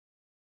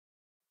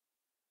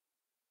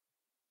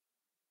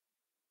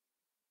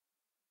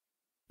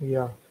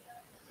Yeah.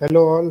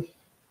 Hello all.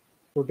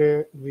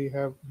 Today we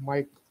have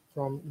Mike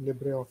from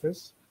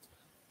LibreOffice.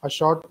 A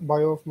short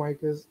bio of Mike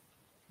is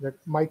that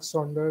Mike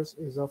Saunders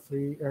is a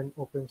free and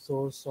open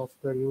source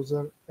software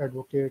user,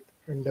 advocate,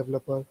 and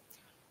developer.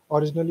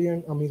 Originally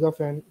an Amiga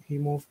fan, he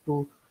moved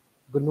to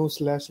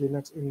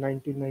GNU/Linux in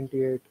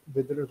 1998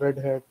 with Red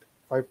Hat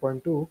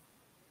 5.2.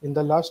 In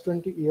the last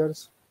 20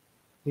 years,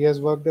 he has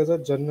worked as a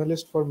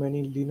journalist for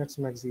many Linux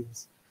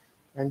magazines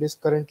and is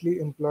currently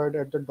employed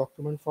at the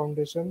Document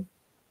Foundation,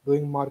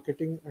 doing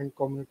marketing and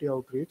community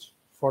outreach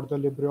for the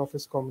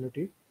LibreOffice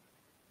community.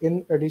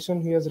 In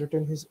addition, he has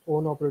written his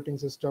own operating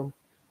system,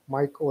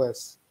 Mike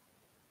OS.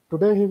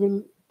 Today, he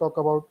will talk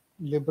about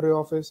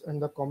LibreOffice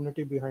and the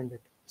community behind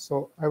it.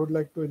 So, I would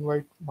like to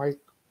invite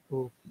Mike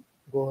to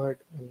go ahead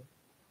and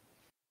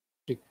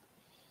speak.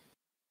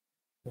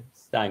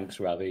 Thanks. Thanks,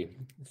 Ravi.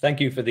 Thank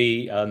you for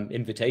the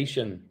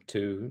invitation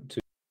to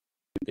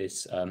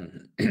this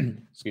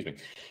excuse me,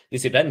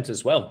 this event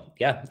as well.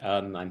 Yeah,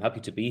 I'm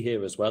happy to be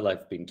here as well.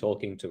 I've been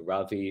talking to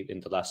Ravi in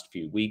the last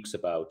few weeks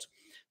about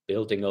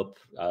building up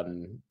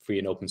free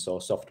and open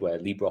source software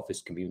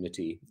LibreOffice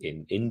community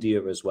in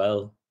India as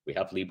well. We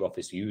have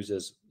LibreOffice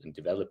users and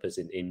developers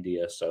in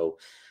India, so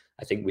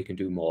I think we can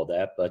do more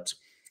there. But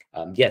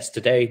yes,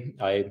 today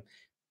I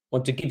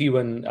want to give you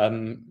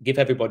give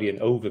everybody an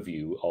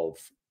overview of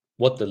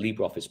what the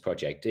LibreOffice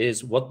project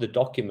is, what the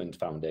Document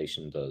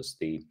Foundation does,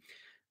 the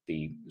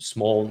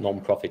small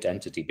non-profit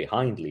entity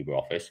behind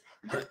LibreOffice,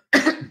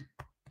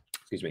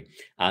 excuse me,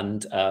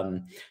 and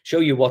show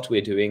you what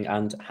we're doing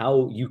and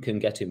how you can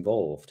get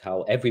involved,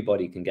 how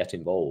everybody can get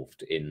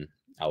involved in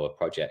our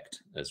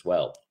project as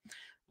well.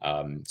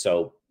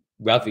 So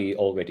Ravi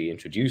already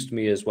introduced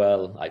me as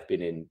well. I've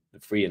been in the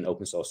free and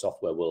open source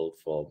software world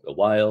for a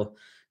while,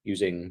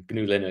 using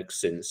GNU Linux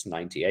since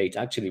 '98,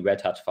 actually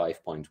Red Hat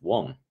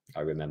 5.1. I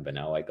remember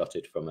now, I got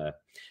it from a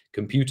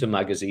computer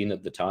magazine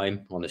at the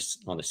time on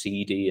a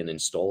CD and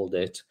installed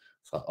it.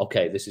 Thought,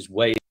 okay, this is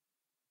way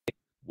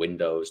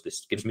Windows.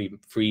 This gives me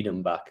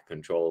freedom back,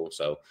 control.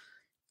 So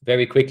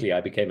very quickly,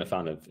 I became a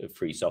fan of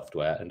free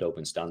software and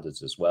open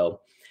standards as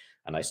well.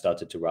 And I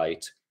started to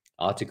write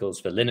articles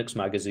for Linux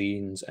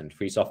magazines and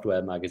free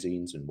software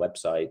magazines and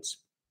websites.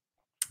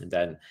 And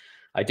then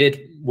I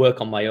did work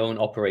on my own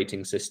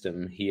operating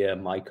system here,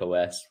 Mike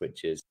OS,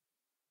 which is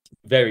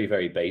very,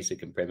 very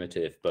basic and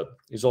primitive, but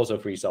it's also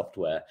free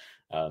software,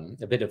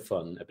 a bit of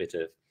fun, a bit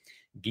of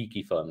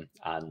geeky fun.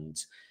 And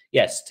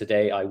yes,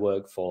 today I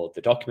work for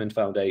the Document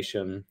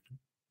Foundation,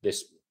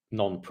 this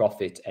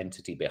non-profit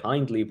entity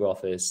behind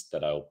LibreOffice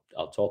that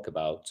I'll talk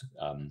about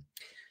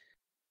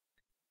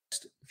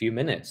next few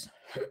minutes.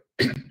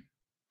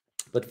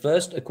 But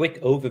first, a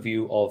quick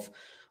overview of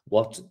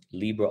what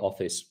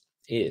LibreOffice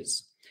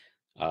is.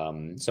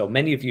 So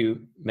many of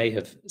you may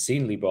have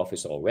seen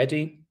LibreOffice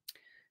already,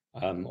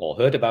 or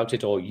heard about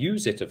it, or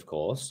use it, of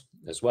course,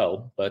 as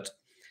well. But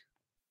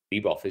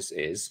LibreOffice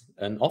is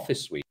an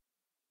office suite.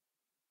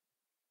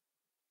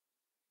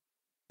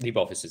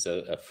 LibreOffice is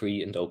a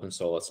free and open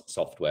source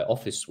software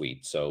office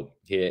suite. So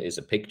here is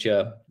a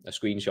picture, a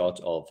screenshot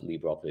of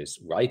LibreOffice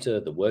Writer,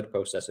 the word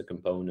processor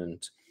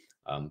component,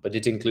 but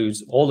it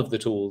includes all of the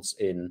tools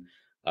in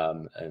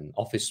an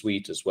office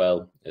suite as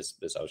well, as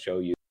I'll show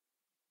you.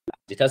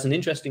 It has an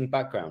interesting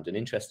background, an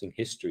interesting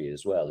history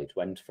as well. It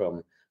went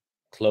from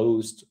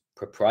closed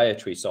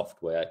proprietary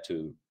software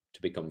to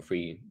become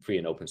free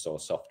and open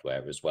source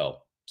software as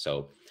well.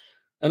 So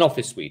an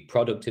office suite,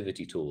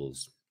 productivity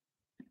tools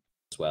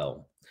as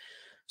well.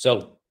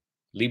 So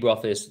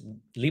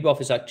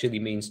LibreOffice actually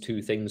means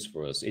two things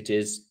for us. It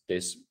is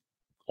this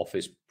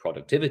office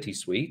productivity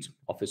suite,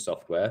 office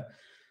software,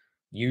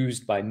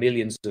 used by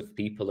millions of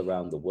people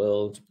around the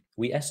world.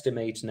 We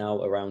estimate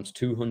now around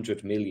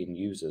 200 million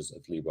users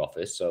of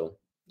LibreOffice, so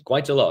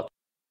quite a lot.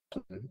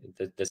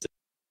 There's a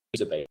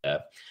user base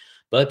there,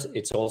 but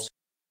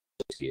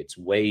it's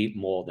way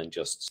more than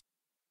just.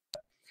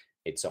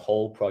 It's a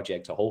whole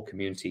project, a whole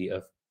community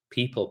of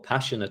people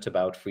passionate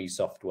about free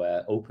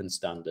software, open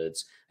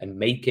standards, and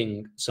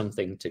making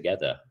something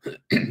together,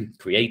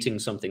 creating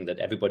something that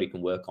everybody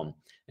can work on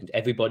and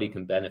everybody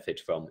can benefit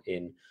from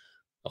in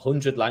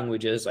 100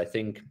 languages. I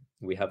think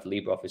we have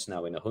LibreOffice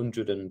now in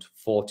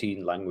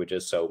 114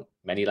 languages, so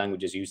many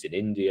languages used in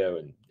India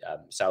and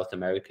South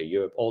America,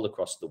 Europe, all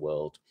across the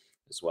world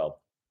as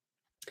well.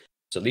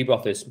 So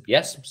LibreOffice,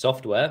 yes,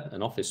 software,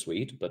 an office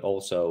suite, but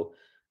also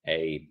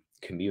a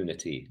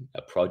community,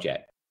 a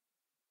project,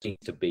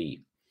 needs to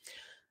be.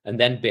 And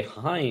then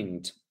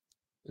behind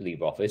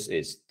LibreOffice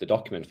is the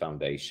Document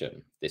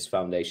Foundation. This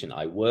foundation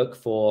I work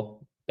for,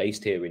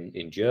 based here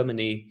in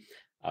Germany.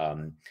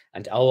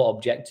 And our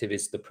objective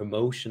is the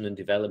promotion and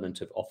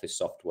development of office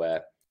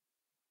software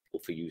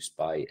for use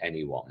by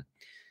anyone.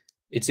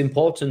 It's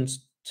important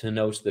to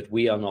note that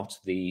we are not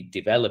the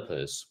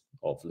developers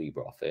of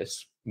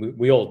LibreOffice.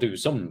 We all do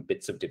some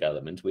bits of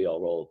development. We are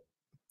all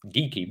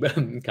geeky,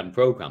 can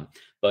program,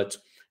 but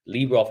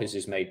LibreOffice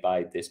is made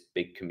by this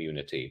big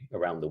community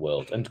around the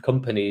world and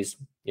companies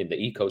in the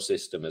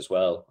ecosystem as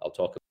well. I'll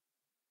talk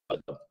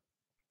about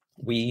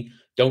We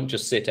don't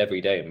just sit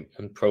every day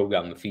and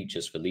program the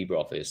features for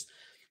LibreOffice.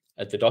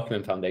 At the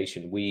Document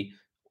Foundation, we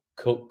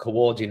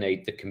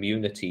coordinate the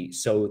community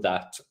so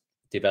that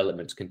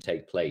development can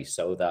take place,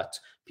 so that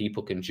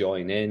people can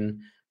join in,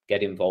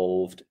 get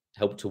involved,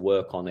 help to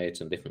work on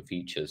it and different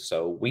features.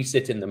 So we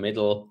sit in the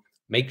middle,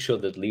 make sure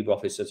that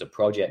LibreOffice as a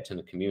project and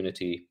a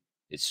community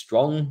is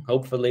strong,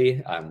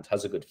 hopefully, and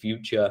has a good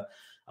future.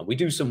 And we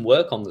do some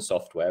work on the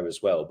software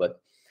as well,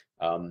 but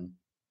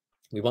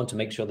we want to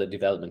make sure that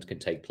development can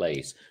take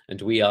place.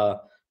 And we are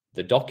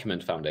the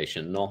Document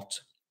Foundation, not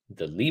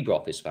the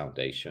LibreOffice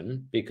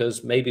Foundation,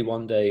 because maybe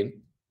one day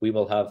we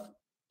will have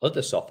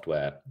other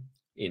software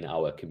in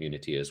our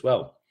community as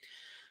well.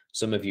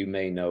 Some of you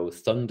may know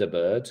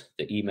Thunderbird,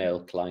 the email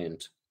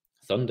client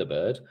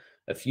Thunderbird.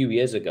 A few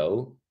years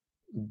ago,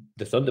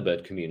 the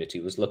Thunderbird community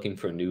was looking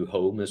for a new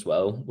home as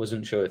well.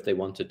 Wasn't sure if they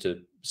wanted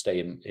to stay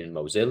in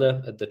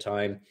Mozilla at the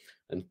time.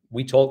 And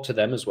we talked to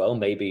them as well.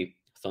 Maybe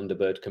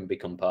Thunderbird can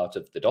become part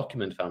of the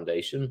Document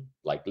Foundation,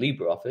 like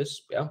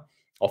LibreOffice. Yeah,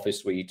 Office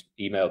Suite,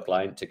 email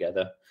client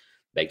together.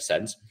 Makes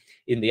sense.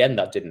 In the end,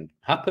 that didn't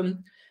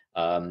happen.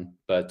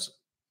 But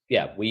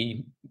yeah,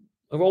 we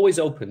are always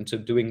open to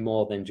doing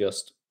more than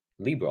just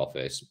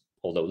LibreOffice,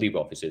 although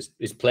LibreOffice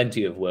is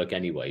plenty of work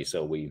anyway,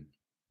 so we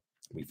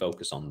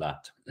focus on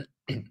that.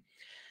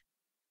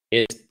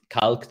 Here's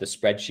Calc, the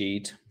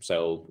spreadsheet,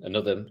 so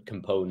another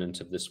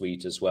component of the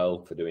suite as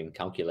well for doing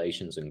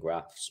calculations and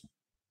graphs.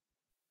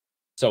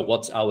 So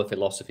what's our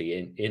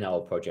philosophy in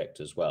our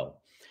project as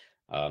well?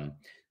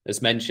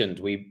 As mentioned,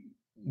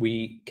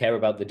 we care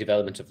about the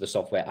development of the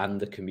software and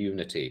the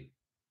community.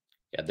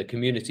 Yeah, the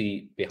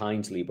community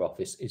behind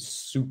LibreOffice is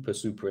super,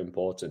 super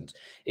important.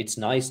 It's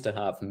nice to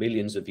have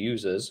millions of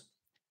users,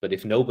 but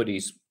if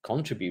nobody's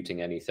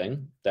contributing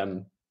anything,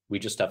 then we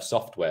just have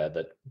software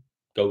that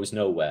goes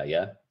nowhere.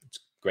 Yeah, it's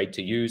great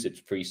to use.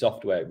 It's free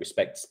software. It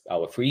respects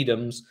our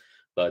freedoms,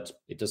 but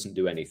it doesn't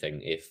do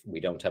anything if we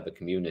don't have a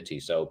community.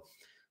 So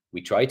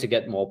we try to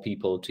get more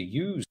people to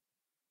use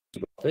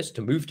LibreOffice,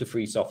 to move to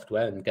free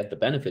software and get the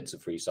benefits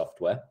of free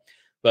software.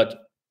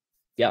 But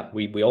yeah,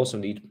 we also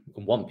need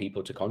and want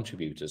people to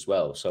contribute as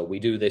well. So we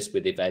do this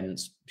with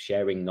events,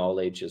 sharing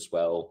knowledge as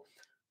well,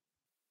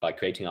 by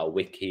creating our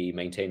wiki,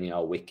 maintaining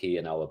our wiki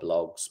and our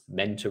blogs,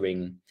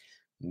 mentoring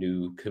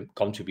new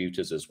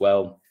contributors as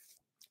well.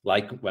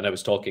 Like when I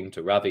was talking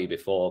to Ravi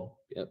before,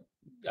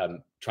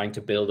 trying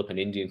to build up an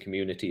Indian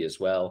community as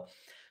well.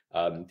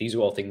 These are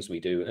all things we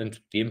do. And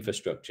the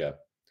infrastructure,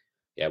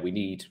 yeah, we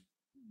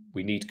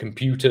need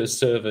computers,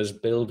 servers,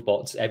 build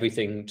bots,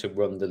 everything to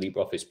run the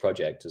LibreOffice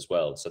project as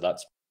well. So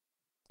that's,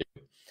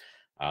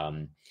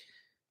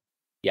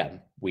 yeah,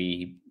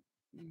 we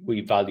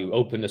value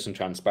openness and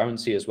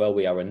transparency as well.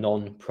 We are a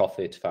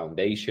non-profit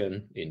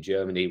foundation in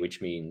Germany,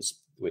 which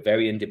means we're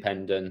very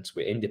independent.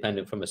 We're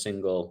independent from a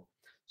single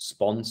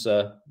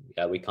sponsor.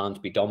 Yeah, we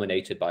can't be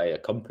dominated by a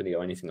company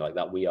or anything like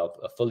that. We are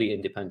a fully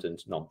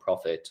independent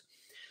non-profit.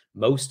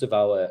 Most of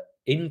our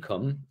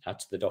income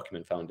at the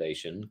Document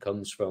Foundation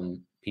comes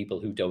from people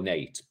who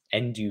donate,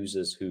 end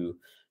users who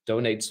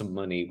donate some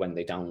money when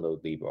they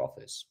download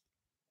LibreOffice,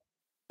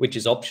 which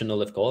is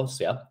optional, of course,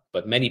 yeah.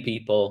 But many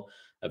people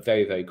are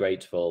very, very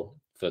grateful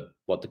for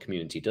what the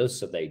community does.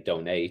 So they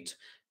donate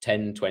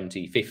 10,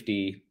 20,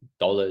 $50,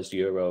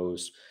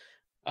 euros,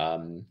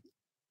 $1,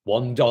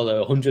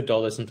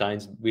 $100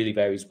 sometimes, really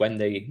varies when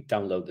they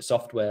download the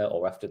software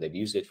or after they've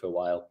used it for a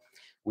while.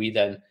 We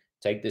then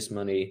take this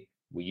money,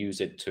 we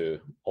use it to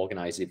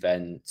organize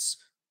events,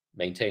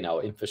 maintain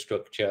our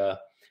infrastructure,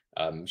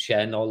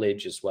 share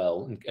knowledge as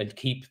well, and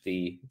keep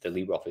the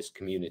LibreOffice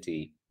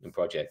community and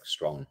project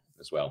strong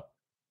as well.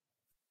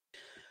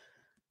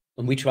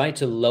 And we try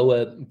to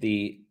lower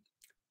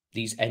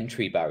these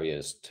entry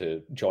barriers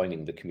to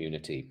joining the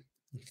community.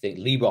 You think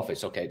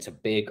LibreOffice, okay, it's a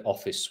big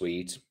office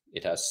suite.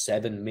 It has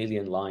 7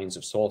 million lines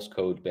of source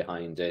code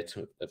behind it,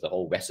 of the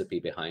whole recipe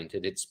behind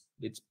it.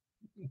 It's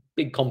a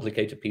big,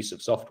 complicated piece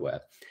of software.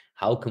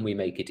 How can we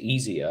make it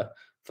easier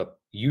for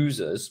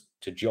users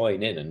to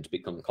join in and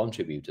become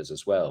contributors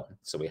as well?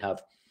 So we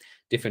have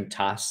different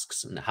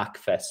tasks and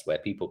hackfests where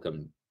people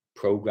can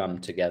program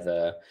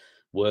together,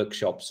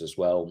 workshops as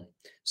well.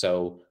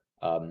 So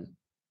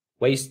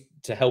ways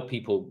to help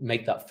people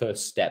make that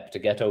first step to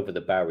get over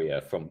the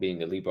barrier from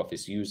being a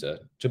LibreOffice user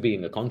to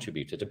being a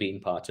contributor, to being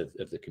part of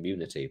the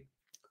community.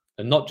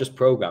 And not just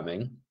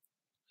programming,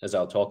 as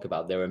I'll talk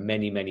about, there are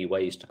many, many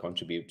ways to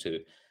contribute to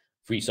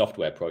free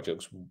software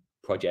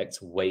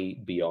projects way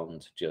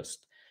beyond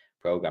just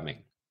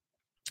programming.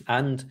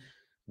 And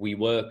we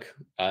work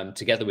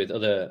together with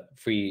other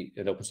free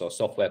and open source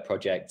software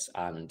projects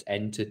and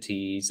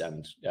entities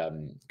and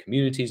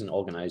communities and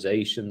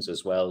organizations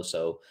as well.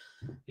 So,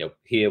 you know,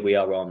 here we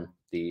are on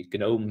the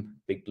GNOME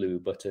Big Blue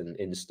Button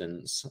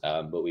instance,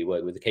 but we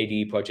work with the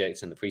KDE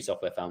projects and the Free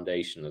Software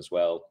Foundation as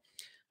well.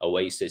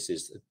 Oasis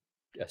is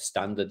a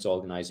standards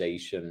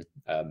organization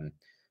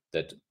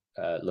that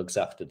looks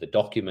after the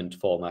document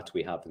format.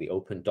 We have the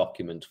open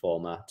document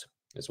format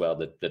as well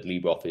that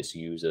LibreOffice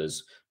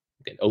uses.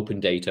 Open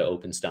data,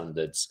 open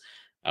standards.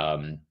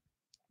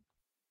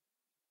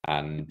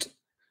 And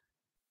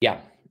yeah,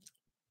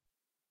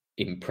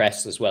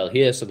 Impress as well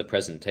here. So the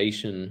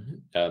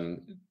presentation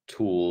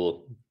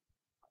tool.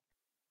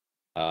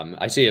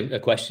 I see a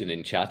question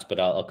in chat, but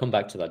I'll come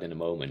back to that in a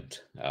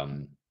moment.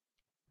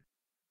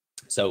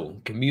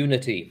 So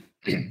community,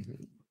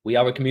 we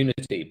are a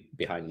community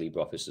behind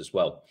LibreOffice as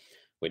well.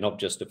 We're not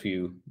just a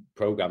few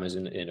programmers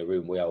in a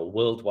room. We are a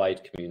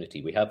worldwide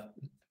community. We have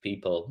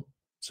people,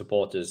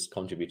 supporters,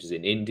 contributors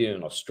in India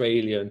and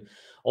Australia, and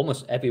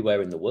almost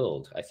everywhere in the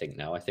world, I think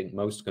now. I think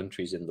most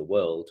countries in the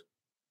world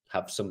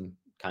have some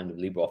kind of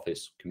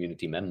LibreOffice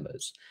community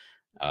members.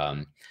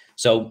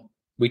 So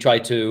we try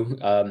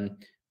to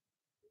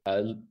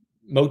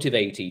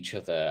motivate each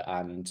other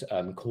and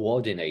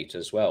coordinate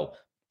as well.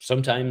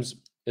 Sometimes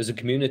as a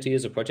community,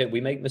 as a project,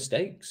 we make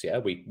mistakes. Yeah,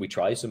 we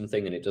try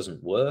something and it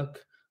doesn't work.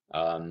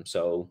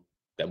 So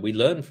then we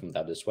learn from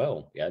that as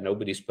well. Yeah,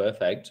 nobody's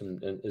perfect,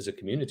 and as a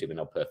community, we're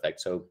not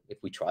perfect. So if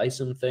we try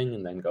something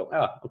and then go,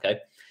 okay,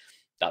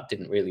 that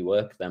didn't really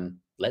work, then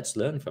let's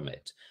learn from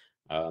it.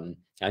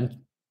 And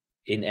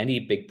in any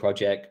big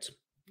project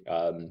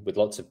with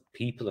lots of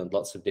people and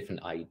lots of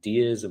different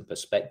ideas and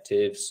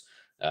perspectives,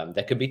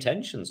 there can be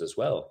tensions as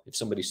well. If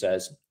somebody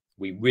says,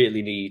 we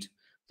really need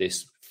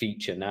this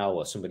feature now,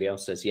 or somebody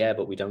else says, yeah,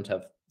 but we don't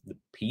have the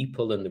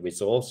people and the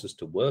resources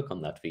to work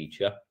on that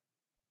feature,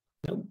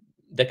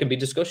 there can be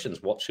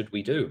discussions. What should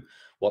we do?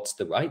 What's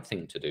the right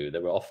thing to do?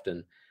 There are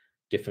often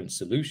different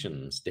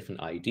solutions,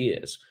 different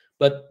ideas,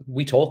 but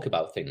we talk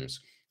about things.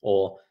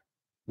 Or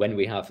when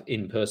we have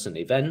in-person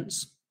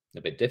events,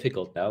 a bit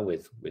difficult now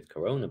with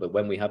Corona, but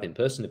when we have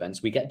in-person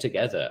events, we get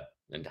together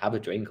and have a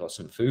drink or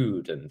some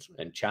food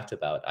and chat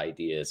about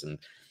ideas. And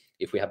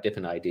if we have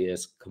different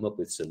ideas, come up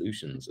with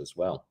solutions as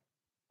well.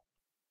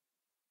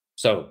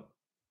 So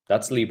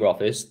that's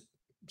LibreOffice,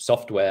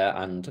 software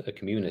and a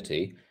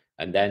community.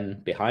 And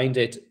then behind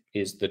it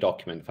is the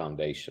document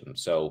foundation.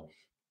 So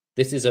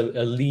this is a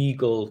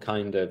legal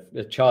kind of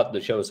a chart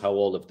that shows how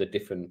all of the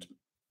different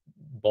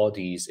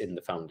bodies in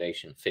the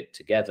foundation fit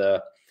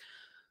together.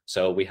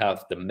 So we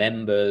have the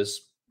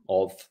members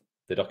of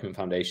the Document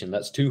Foundation.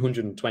 That's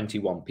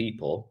 221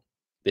 people.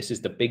 This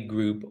is the big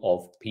group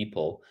of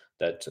people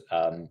that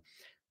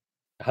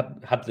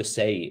have the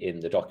say in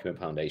the Document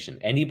Foundation.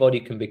 Anybody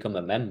can become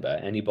a member,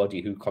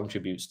 anybody who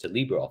contributes to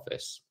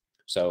LibreOffice.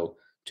 So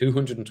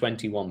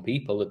 221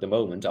 people at the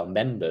moment are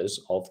members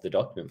of the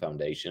Document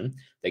Foundation.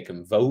 They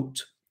can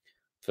vote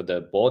for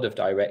the board of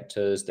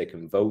directors. They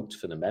can vote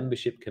for the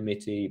membership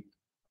committee.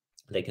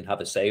 They can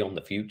have a say on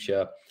the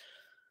future.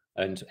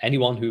 And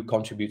anyone who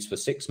contributes for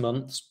 6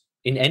 months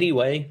in any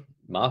way,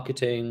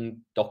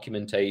 marketing,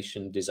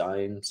 documentation,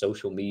 design,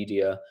 social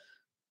media,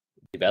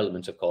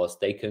 development, of course,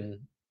 they can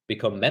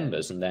become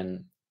members and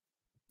then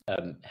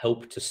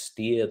help to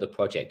steer the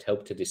project,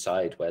 help to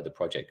decide where the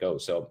project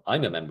goes. So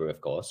I'm a member,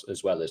 of course,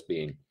 as well as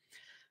being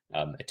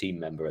a team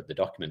member at the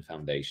Document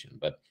Foundation.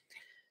 But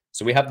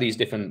so we have these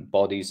different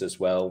bodies as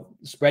well,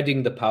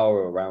 spreading the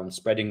power around,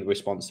 spreading the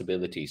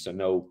responsibility, so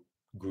no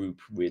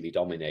group really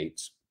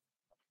dominates.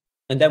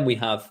 And then we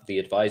have the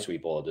advisory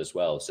board as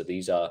well. So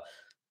these are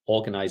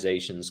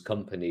organizations,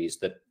 companies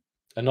that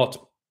are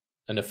not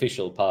an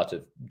official part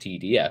of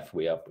TDF.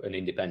 We are an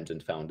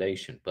independent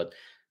foundation, but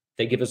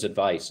they give us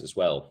advice as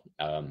well.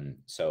 A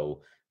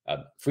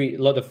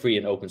lot of free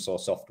and open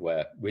source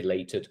software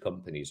related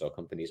companies or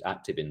companies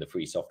active in the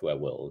free software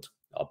world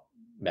are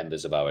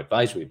members of our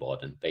advisory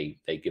board, and they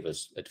give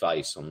us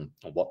advice on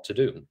what to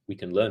do. We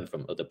can learn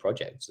from other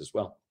projects as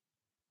well.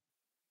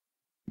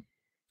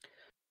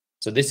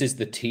 So this is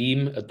the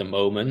team at the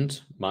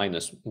moment,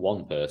 minus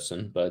one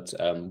person, but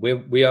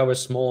we are a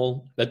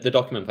small, at the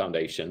Document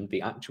Foundation,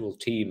 the actual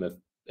team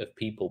of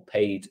people,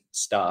 paid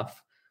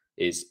staff,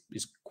 is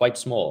quite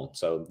small.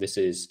 So this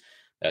is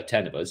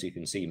 10 of us. You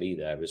can see me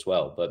there as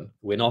well, but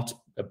we're not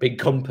a big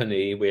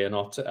company. We're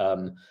not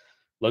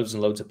loads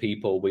and loads of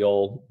people. We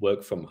all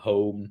work from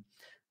home.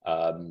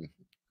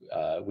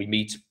 We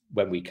meet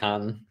when we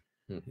can,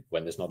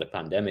 when there's not a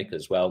pandemic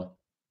as well.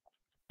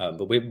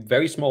 But we're a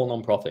very small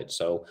nonprofit.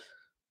 So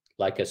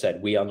like I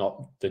said, we are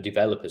not the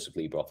developers of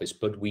LibreOffice,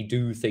 but we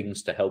do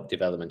things to help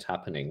development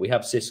happening. We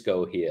have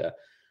Cisco here,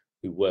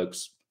 who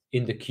works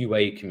in the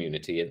QA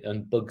community,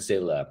 and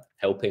Bugzilla,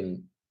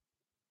 helping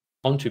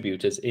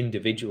contributors,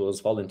 individuals,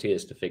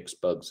 volunteers to fix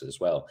bugs as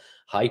well.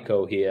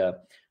 Heiko here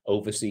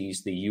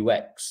oversees the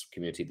UX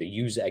community, the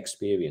user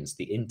experience,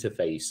 the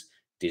interface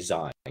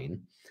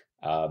design,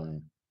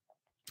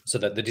 so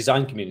that the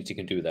design community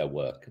can do their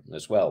work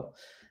as well.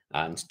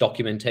 And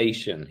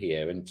documentation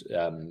here, and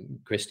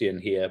Christian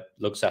here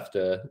looks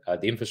after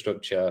the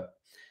infrastructure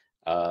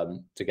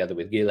together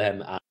with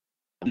Guilhem, and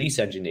release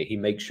engineer. He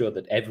makes sure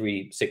that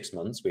every 6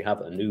 months we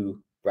have a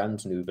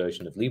brand new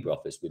version of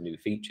LibreOffice with new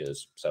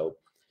features. So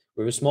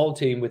we're a small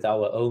team with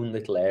our own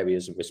little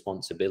areas and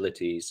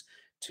responsibilities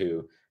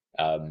to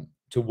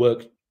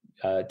work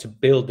to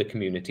build the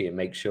community and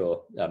make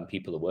sure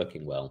people are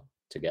working well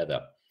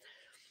together.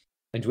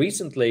 And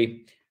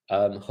recently,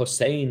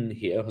 Hossein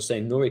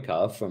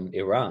Nurikar from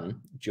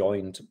Iran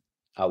joined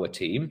our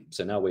team.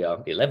 So now we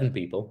are 11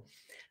 people.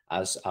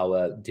 as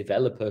our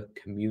developer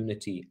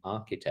community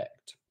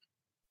architect.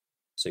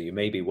 So you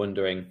may be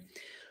wondering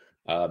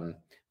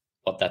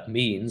what that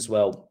means.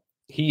 Well,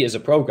 he is a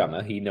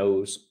programmer. He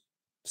knows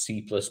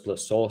C++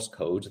 source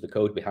code, the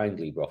code behind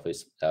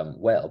LibreOffice,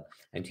 well,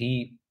 and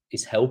he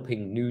is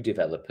helping new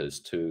developers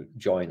to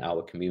join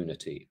our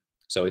community.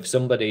 So if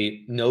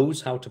somebody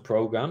knows how to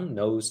program,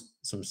 knows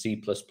some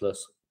C++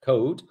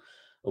 code,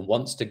 and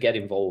wants to get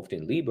involved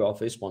in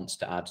LibreOffice, wants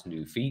to add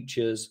new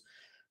features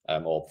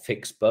or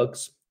fix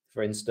bugs,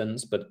 for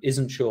instance, but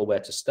isn't sure where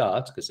to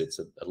start because it's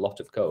a lot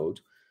of code,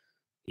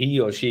 he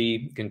or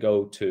she can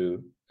go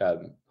to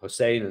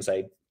Hussein and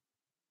say,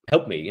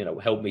 help me,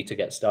 help me to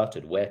get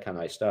started. Where can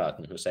I start?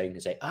 And Hussein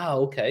can say,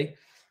 okay,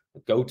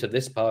 go to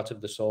this part of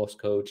the source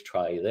code,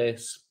 try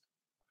this,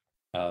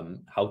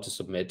 how to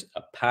submit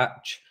a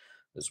patch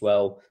as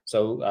well.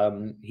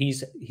 So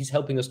he's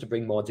helping us to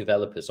bring more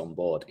developers on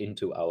board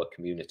into our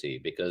community,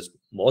 because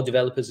more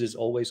developers is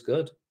always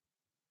good.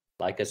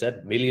 Like I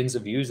said, millions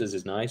of users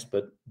is nice,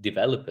 but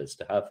developers,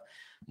 to have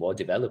more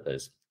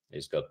developers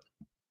is good.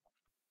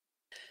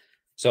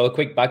 So a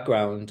quick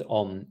background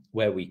on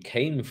where we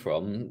came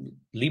from.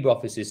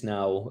 LibreOffice is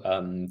now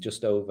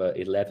just over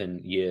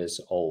 11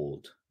 years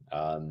old.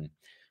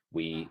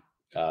 We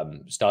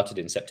started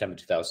in September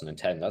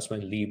 2010. That's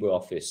when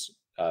LibreOffice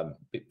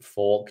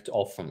forked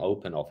off from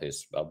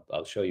OpenOffice.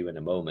 I'll show you in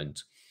a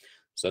moment.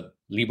 So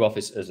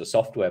LibreOffice as a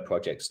software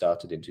project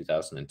started in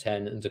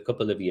 2010, and a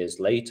couple of years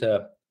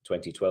later,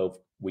 2012,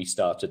 we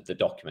started the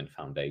Document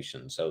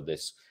Foundation. So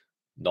this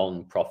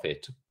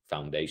non-profit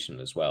foundation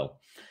as well.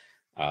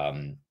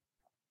 And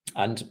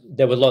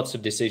there were lots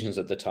of decisions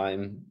at the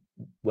time.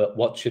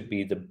 What should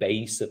be the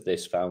base of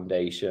this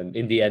foundation?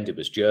 In the end, it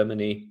was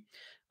Germany.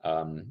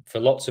 For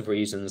lots of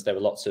reasons, there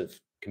were lots of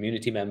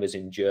community members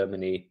in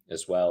Germany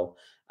as well.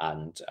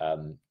 And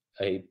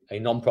a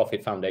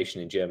non-profit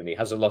foundation in Germany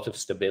has a lot of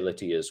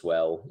stability as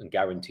well, and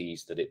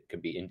guarantees that it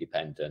can be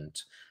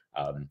independent.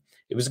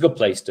 It was a good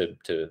place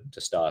to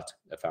start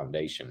a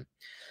foundation.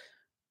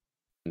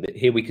 And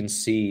here we can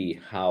see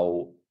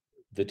how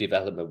the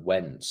development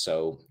went.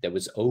 So there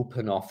was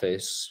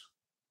OpenOffice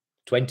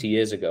 20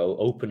 years ago.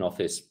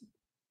 OpenOffice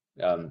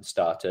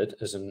started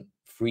as a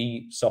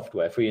free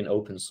software, free and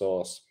open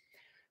source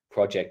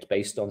project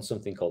based on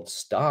something called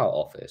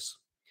StarOffice.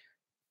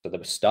 So there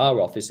was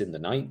StarOffice in the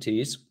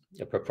 90s,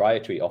 a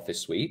proprietary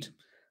office suite.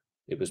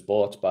 It was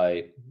bought by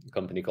a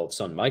company called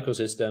Sun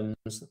Microsystems.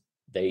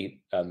 They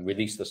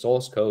released the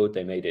source code.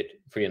 They made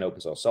it free and open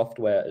source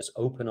software as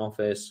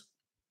OpenOffice.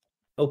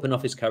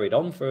 OpenOffice carried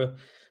on for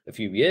a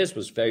few years,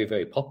 was very,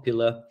 very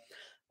popular.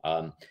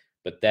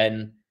 But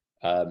then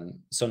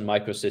Sun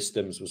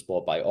Microsystems was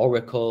bought by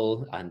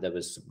Oracle, and there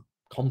was some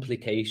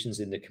complications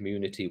in the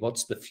community.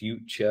 What's the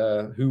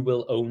future? Who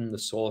will own the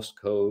source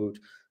code?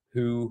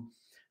 Who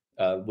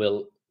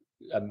will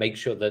make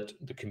sure that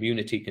the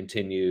community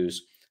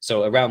continues?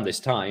 So around this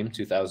time,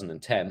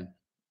 2010,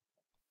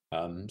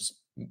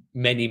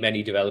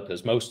 many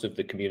developers, most of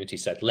the community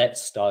said,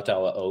 let's start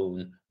our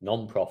own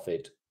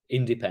non-profit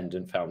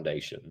independent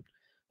foundation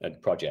and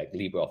project,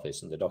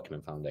 LibreOffice and the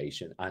Document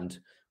Foundation, and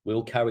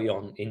we'll carry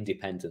on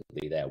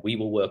independently there. We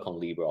will work on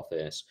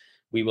LibreOffice.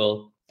 We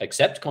will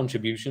accept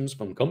contributions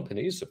from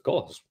companies, of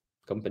course.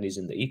 Companies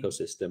in the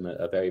ecosystem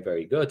are very,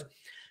 very good.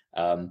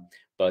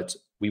 But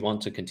we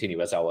want to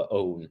continue as our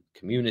own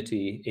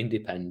community,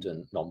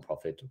 independent,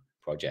 non-profit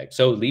project.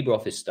 So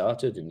LibreOffice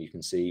started, and you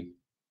can see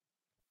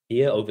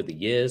here over the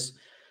years,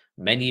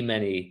 many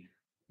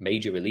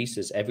major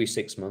releases. Every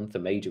 6 months, a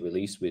major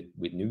release with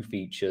new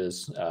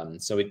features.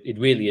 So it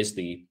really is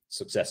the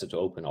successor to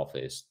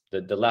OpenOffice.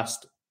 The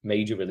last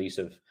major release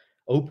of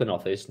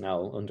OpenOffice,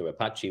 now under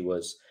Apache,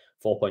 was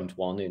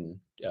 4.1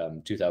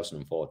 in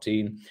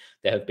 2014.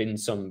 There have been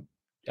some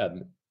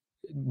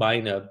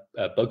minor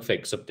bug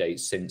fix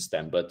updates since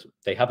then, but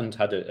they haven't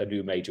had a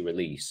new major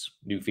release,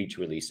 new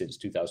feature release since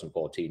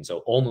 2014. So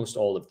almost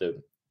all of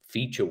the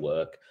feature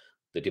work,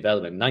 the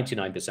development,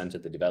 99%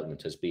 of the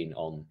development has been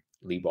on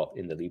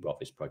in the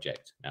LibreOffice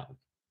project now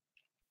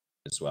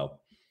as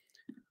well.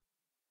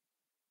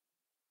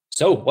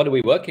 So what are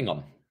we working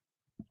on?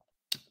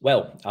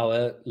 Well,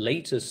 our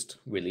latest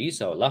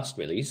release, our last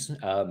release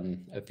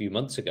a few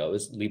months ago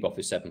is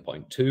LibreOffice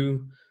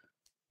 7.2,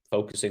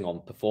 focusing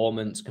on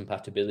performance,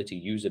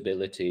 compatibility,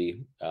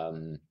 usability,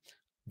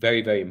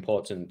 very, very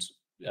important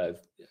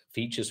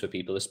features for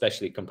people,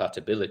 especially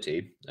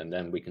compatibility. And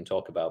then we can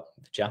talk about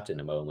the chat in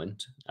a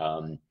moment.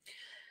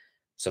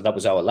 So that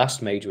was our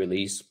last major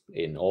release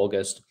in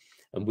August,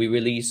 and we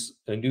release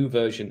a new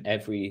version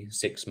every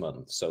 6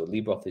 months. So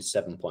LibreOffice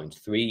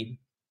 7.3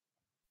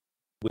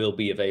 will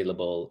be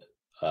available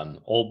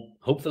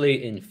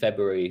hopefully in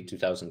February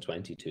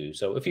 2022,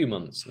 so a few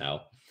months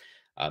now.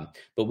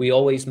 But we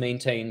always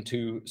maintain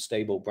 2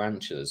 stable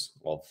branches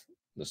of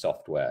the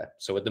software.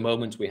 So at the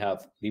moment we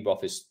have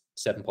LibreOffice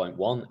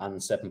 7.1 and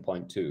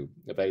 7.2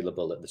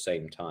 available at the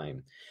same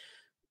time.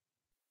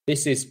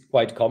 This is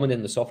quite common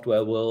in the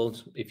software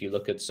world. If you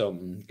look at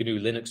some GNU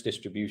Linux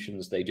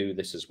distributions, they do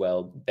this as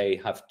well. They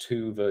have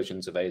 2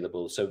 versions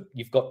available, so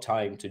you've got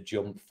time to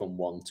jump from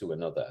one to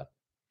another.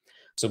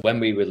 So when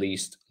we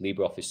released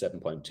LibreOffice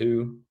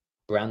 7.2,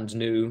 brand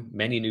new,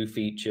 many new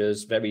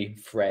features, very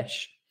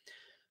fresh,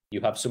 you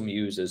have some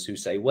users who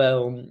say,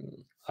 well,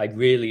 I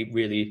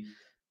really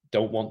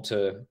don't want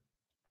to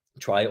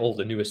try all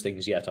the newest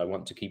things yet. I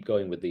want to keep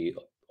going with the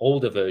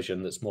older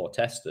version that's more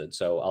tested.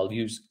 So I'll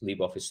use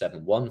LibreOffice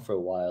 7.1 for a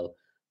while,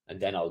 and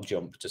then I'll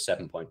jump to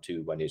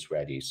 7.2 when it's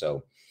ready.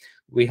 So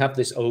we have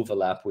this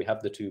overlap. We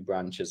have the 2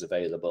 branches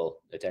available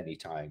at any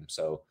time.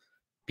 So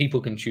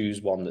people can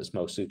choose one that's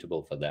most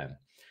suitable for them.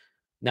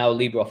 Now,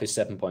 LibreOffice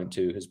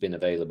 7.2 has been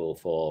available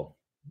for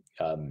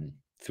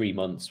 3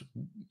 months.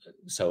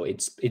 So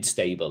it's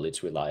stable,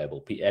 it's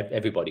reliable.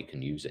 Everybody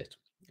can use it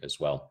as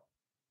well.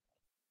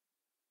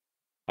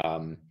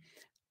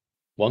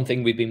 One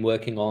thing we've been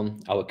working on,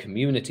 our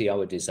community,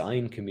 our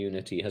design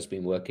community has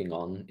been working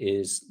on,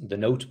 is the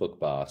notebook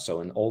bar.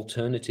 So an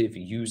alternative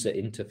user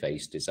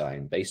interface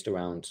design based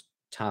around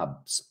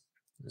tabs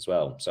as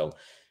well. So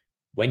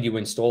when you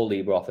install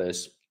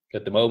LibreOffice,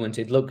 at the moment,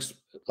 it looks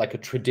like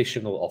a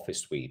traditional Office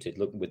suite. It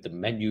looks with the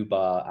menu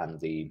bar and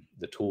the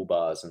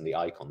toolbars and the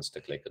icons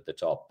to click at the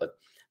top. But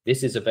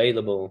this is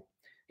available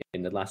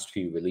in the last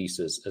few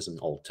releases as an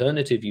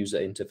alternative user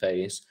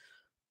interface.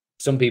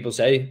 Some people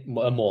say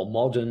a more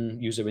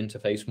modern user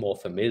interface, more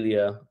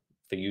familiar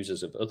for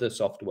users of other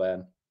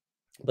software,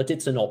 but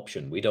it's an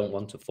option. We don't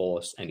want to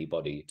force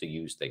anybody to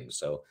use things.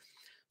 So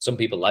some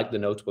people like the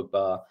notebook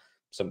bar.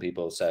 Some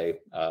people say,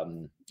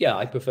 yeah,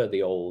 I prefer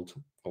the old,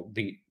 or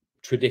the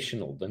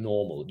traditional, the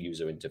normal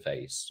user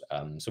interface.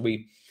 So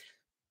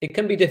it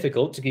can be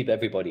difficult to keep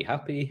everybody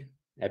happy.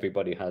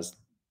 Everybody has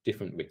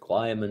different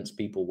requirements.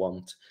 People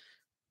want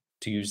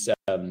to use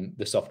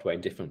the software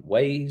in different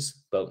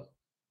ways, but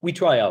we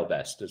try our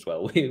best as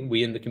well.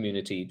 We in the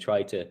community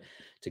try to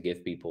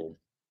give people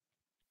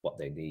what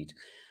they need.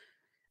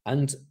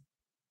 And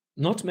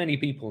not many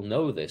people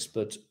know this,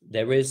 but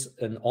there is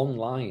an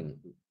online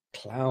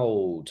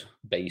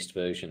cloud-based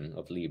version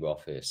of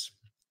LibreOffice.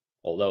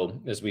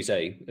 Although, as we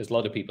say, as a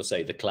lot of people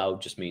say, the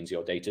cloud just means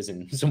your data's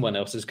in someone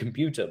else's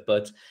computer.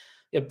 But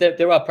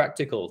there are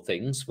practical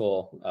things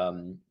for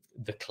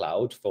the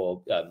cloud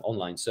for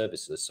online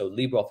services. So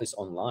LibreOffice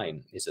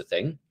Online is a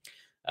thing,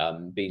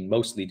 being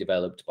mostly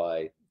developed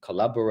by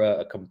Collabora,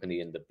 a company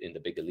in the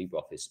bigger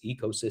LibreOffice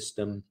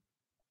ecosystem.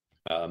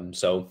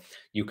 So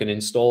you can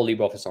install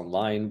LibreOffice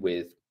Online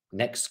with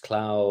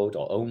Nextcloud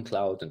or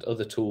OwnCloud and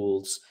other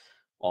tools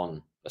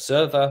on a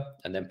server,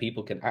 and then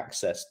people can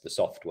access the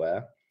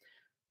software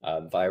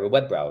via a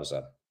web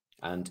browser.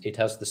 And it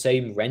has the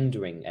same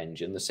rendering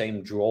engine, the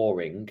same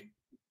drawing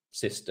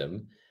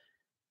system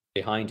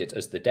behind it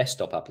as the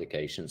desktop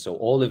application. So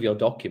all of your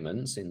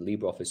documents in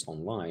LibreOffice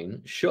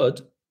Online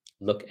should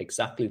look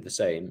exactly the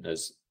same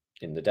as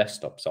in the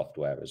desktop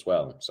software as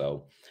well.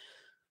 So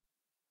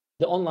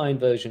the online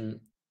version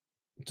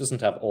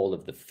doesn't have all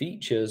of the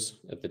features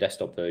of the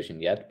desktop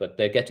version yet, but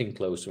they're getting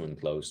closer and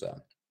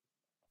closer.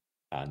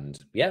 And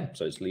yeah,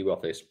 so it's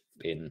LibreOffice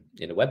in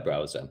a web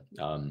browser,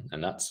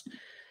 and that's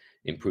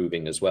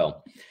improving as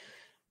well.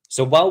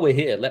 So while we're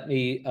here, let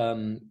me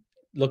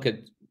look at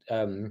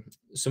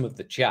some of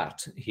the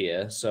chat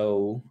here.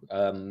 So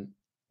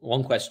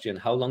one question,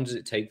 how long does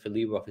it take for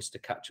LibreOffice to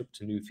catch up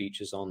to new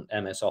features on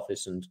MS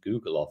Office and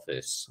Google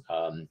Office?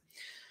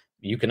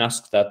 You can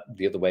ask that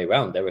the other way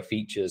around. There are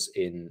features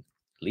in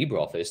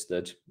LibreOffice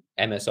that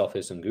MS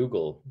Office and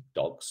Google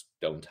Docs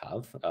don't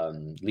have.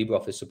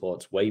 LibreOffice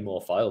supports way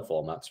more file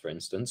formats, for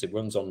instance. It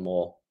runs on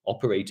more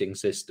operating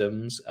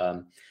systems.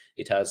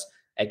 It has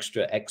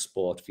extra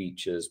export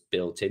features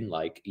built in,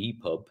 like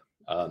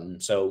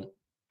EPUB. So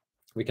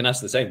we can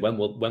ask the same, when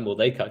will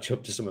they catch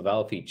up to some of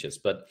our features?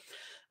 But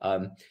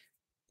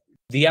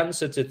the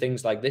answer to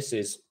things like this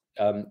is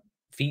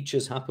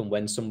features happen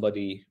when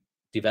somebody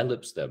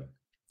develops them.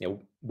 You know,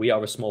 we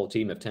are a small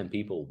team of 10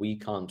 people. We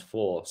can't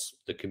force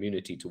the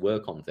community to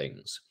work on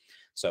things.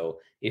 So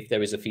if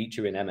there is a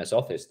feature in MS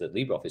Office that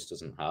LibreOffice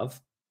doesn't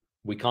have,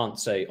 we can't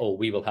say, oh,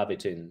 we will have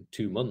it in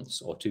 2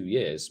 months or 2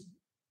 years.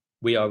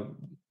 We are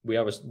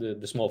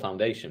the small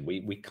foundation.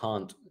 We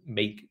can't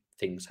make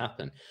things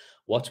happen.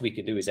 What we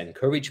can do is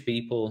encourage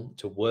people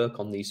to work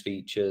on these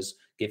features,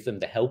 give them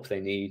the help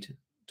they need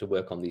to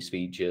work on these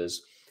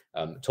features,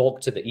 talk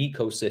to the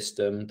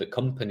ecosystem, the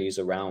companies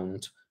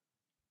around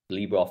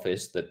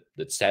LibreOffice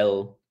that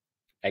sell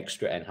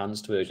extra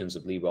enhanced versions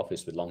of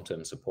LibreOffice with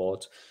long-term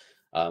support.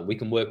 We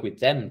can work with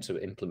them to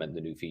implement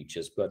the new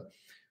features, but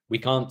we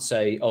can't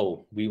say,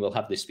 oh, we will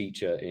have this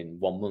feature in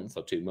 1 month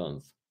or 2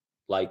 months.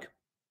 Like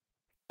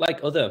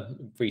other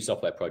free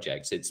software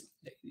projects,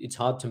 it's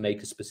hard to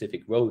make a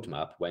specific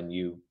roadmap when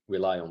you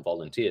rely on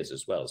volunteers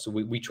as well. So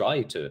we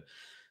try to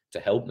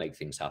help make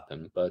things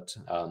happen, but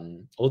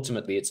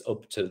ultimately it's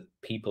up to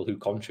people who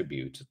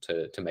contribute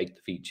to make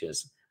the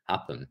features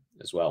happen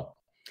as well.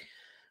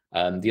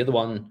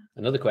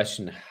 Another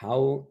question,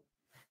 how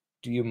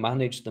do you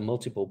manage the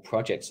multiple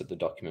projects at the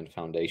Document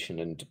Foundation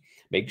and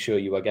make sure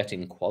you are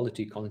getting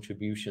quality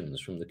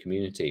contributions from the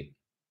community?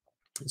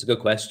 It's a good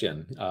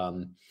question.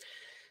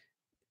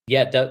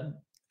 Yeah,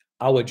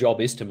 our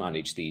job is to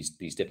manage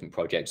these different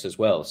projects as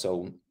well.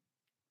 So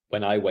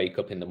when I wake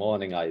up in the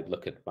morning, I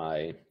look at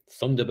my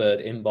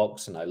Thunderbird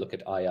inbox and I look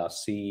at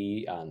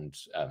IRC and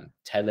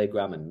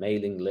Telegram and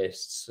mailing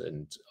lists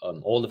and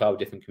all of our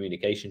different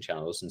communication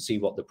channels and see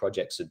what the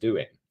projects are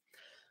doing.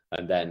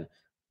 And then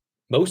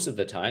most of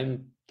the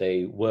time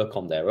they work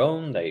on their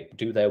own, they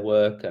do their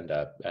work and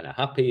are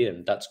happy,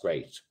 and that's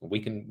great.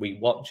 We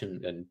watch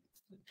and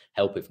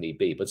help if need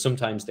be, but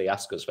sometimes they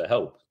ask us for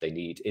help. They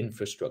need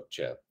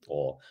infrastructure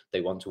or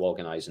they want to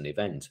organize an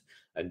event,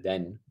 and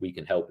then we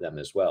can help them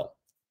as well.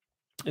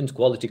 And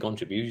quality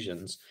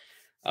contributions,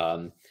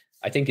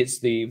 I think it's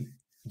the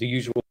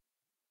usual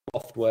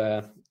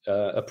software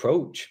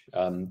approach.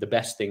 The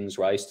best things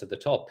rise to the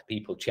top.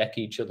 People check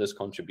each other's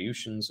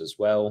contributions as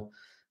well.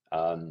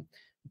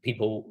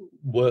 People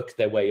work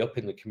their way up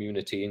in the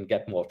community and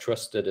get more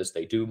trusted as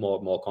they do more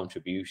and more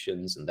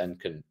contributions, and then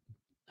can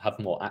have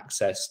more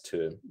access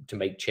to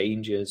make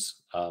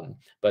changes.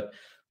 But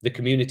the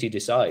community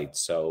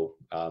decides. So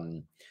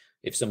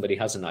if somebody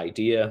has an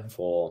idea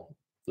for,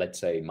 let's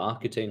say,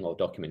 marketing or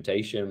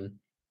documentation,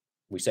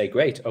 we say,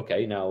 great,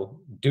 okay, now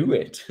do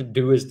it.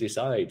 Do as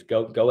decide.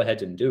 Go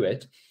ahead and do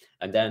it,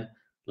 and then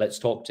let's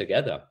talk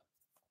together.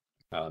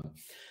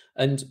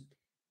 And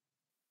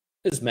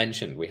as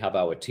mentioned, we have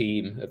our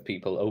team of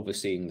people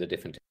overseeing the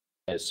different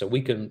areas, so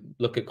we can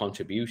look at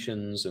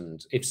contributions,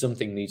 and if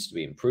something needs to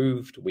be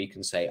improved, we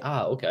can say,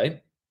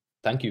 okay,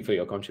 thank you for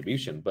your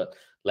contribution, but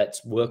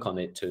let's work on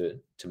it to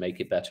make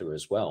it better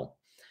as well.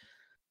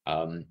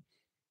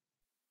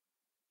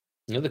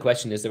 Another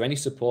question, is there any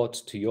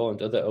support to your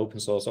and other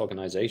open source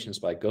organizations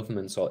by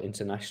governments or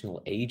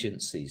international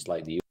agencies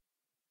like the US?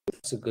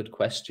 That's a good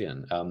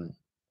question.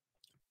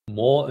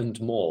 More and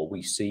more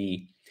we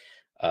see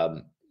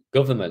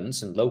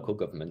governments and local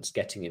governments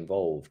getting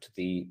involved.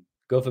 The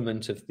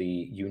government of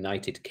the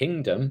United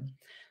Kingdom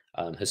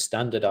has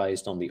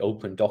standardized on the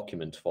open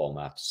document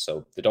format.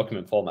 So the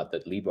document format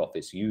that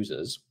LibreOffice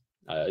uses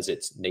as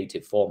its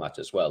native format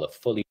as well, a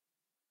fully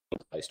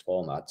localized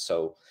format.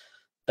 So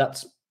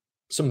that's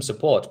some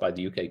support by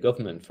the UK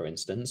government, for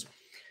instance.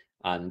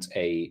 And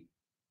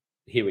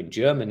here in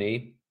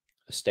Germany,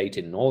 a state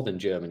in northern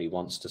Germany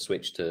wants to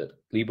switch to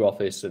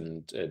LibreOffice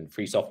and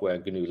free software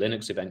and GNU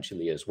Linux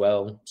eventually as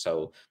well.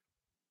 So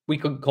we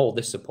could call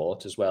this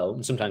support as well.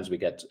 And sometimes we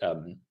get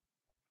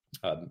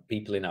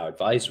people in our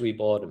advisory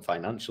board and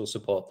financial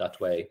support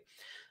that way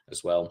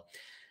as well.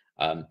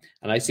 And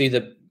I see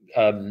that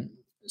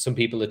some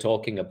people are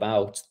talking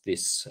about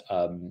this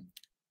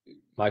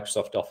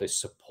Microsoft Office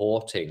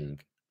supporting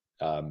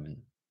the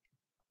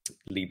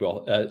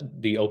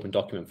open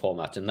document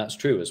format, and that's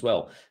true as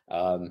well.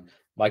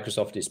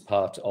 Microsoft is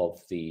part of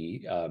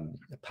the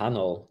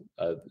panel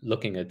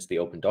looking at the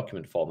open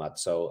document format.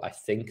 So I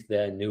think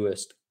their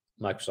newest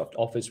Microsoft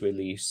Office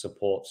release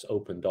supports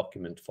open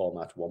document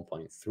format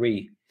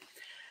 1.3.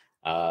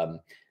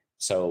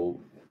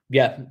 So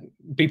yeah,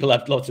 people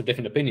have lots of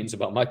different opinions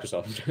about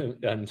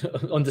Microsoft, and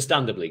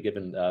understandably,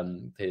 given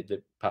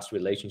the past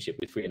relationship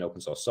with free and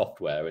open source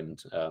software,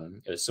 and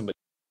as somebody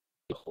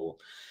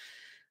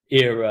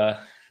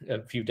era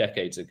a few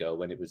decades ago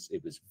when it was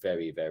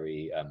very,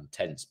 very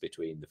tense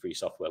between the free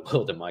software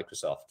world and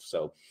Microsoft.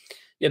 So,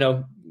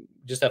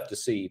 just have to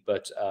see.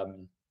 But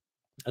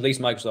at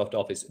least Microsoft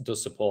Office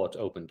does support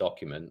open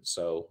documents.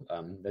 So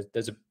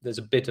there's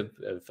a bit of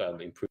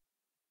improvement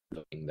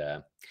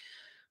there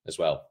as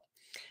well.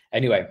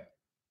 Anyway,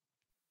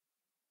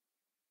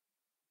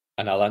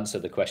 and I'll answer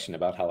the question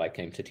about how I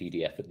came to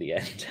TDF at the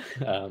end.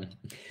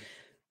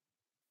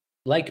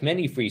 Like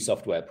many free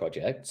software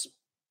projects,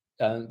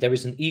 there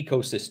is an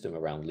ecosystem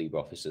around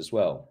LibreOffice as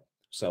well.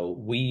 So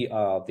we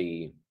are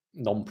the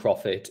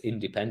non-profit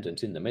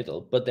independent in the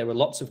middle, but there are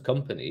lots of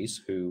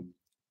companies who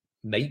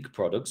make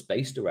products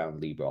based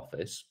around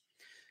LibreOffice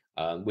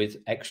with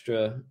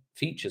extra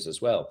features as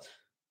well.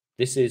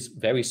 This is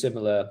very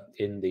similar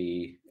in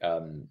the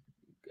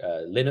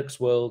Linux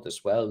world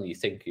as well. You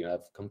think you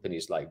have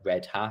companies like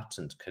Red Hat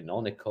and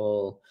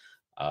Canonical,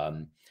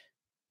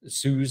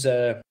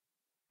 SUSE,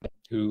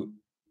 who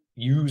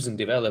use and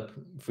develop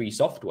free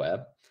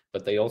software,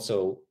 but they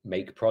also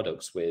make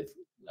products with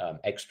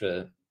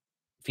extra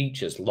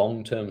features,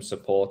 long-term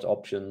support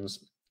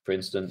options, for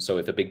instance. So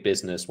if a big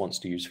business wants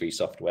to use free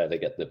software, they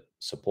get the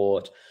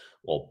support,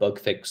 or bug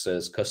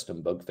fixes,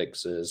 custom bug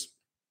fixes,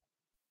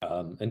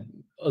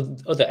 and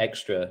other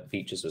extra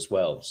features as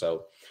well.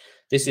 So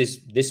this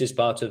is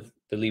part of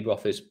the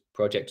LibreOffice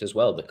project as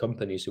well. The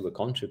companies who are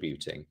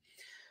contributing.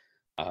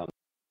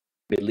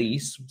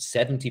 Release,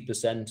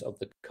 70% of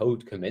the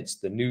code commits,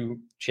 the new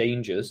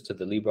changes to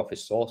the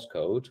LibreOffice source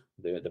code,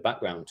 the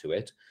background to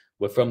it,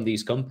 were from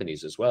these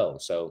companies as well.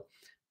 So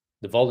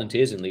the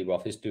volunteers in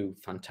LibreOffice do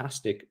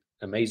fantastic,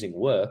 amazing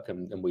work,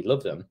 and we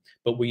love them.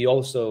 But we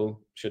also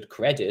should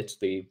credit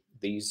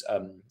these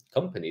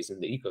companies in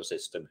the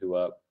ecosystem who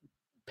are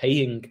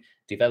paying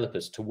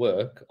developers to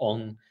work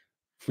on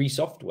free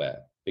software,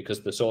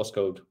 because the source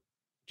code,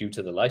 due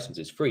to the license,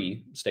 is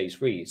free, stays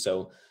free.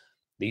 So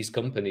these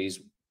companies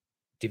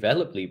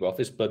develop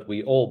LibreOffice, but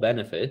we all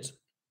benefit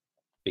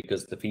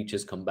because the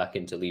features come back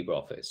into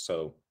LibreOffice.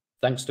 So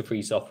thanks to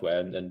free software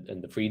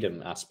and the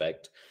freedom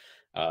aspect,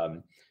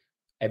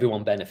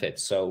 everyone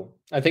benefits. So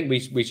I think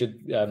we should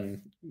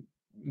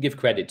give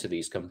credit to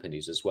these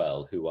companies as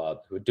well, who are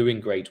doing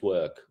great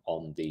work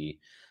on the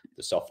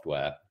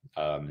software.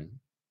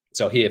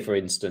 So here, for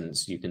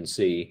instance, you can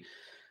see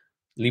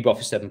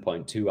LibreOffice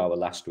 7.2, our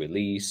last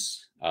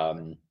release,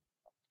 and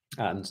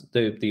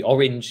the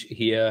orange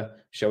here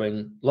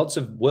showing lots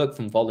of work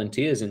from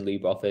volunteers in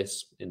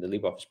LibreOffice, in the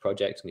LibreOffice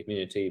project and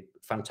community.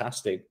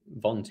 Fantastic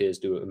volunteers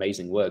do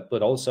amazing work,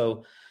 but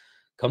also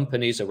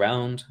companies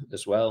around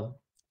as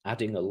well,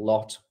 adding a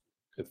lot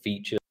of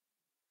features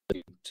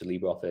to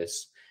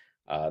LibreOffice.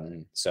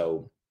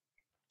 So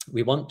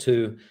we want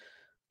to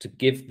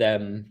give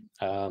them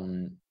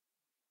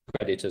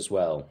credit as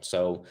well.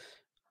 So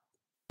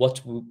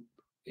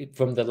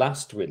from the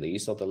last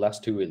release, or the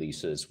last two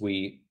releases,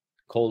 we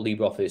call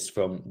LibreOffice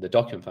from the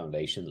Document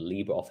Foundation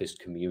LibreOffice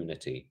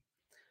Community.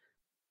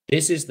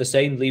 This is the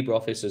same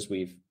LibreOffice as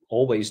we've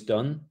always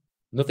done.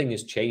 Nothing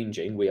is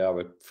changing. We are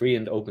a free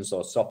and open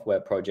source software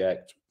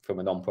project from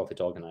a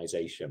non-profit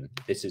organization.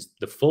 This is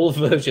the full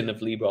version of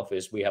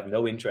LibreOffice. We have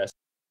no interest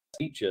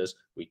in features.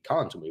 We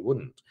can't and we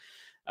wouldn't.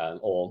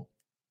 Or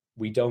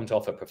we don't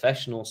offer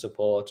professional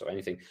support or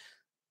anything.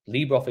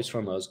 LibreOffice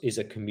from us is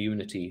a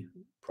community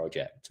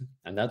project,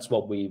 and that's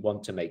what we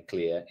want to make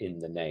clear in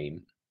the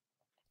name.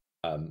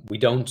 We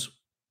don't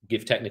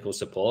give technical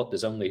support.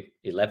 There's only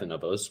 11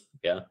 of us,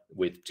 yeah,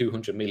 with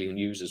 200 million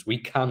users. We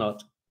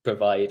cannot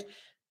provide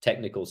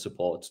technical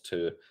support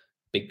to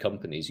big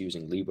companies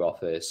using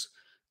LibreOffice.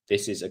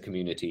 This is a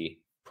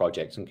community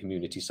project and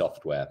community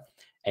software.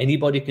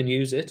 Anybody can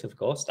use it, of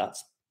course.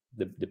 That's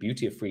the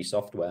beauty of free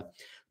software.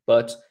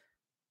 But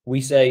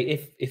we say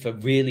if a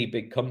really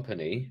big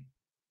company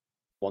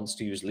wants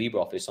to use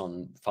LibreOffice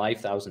on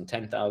 5,000,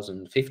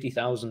 10,000,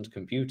 50,000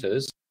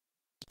 computers,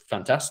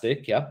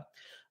 fantastic, yeah.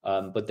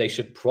 But they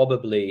should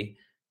probably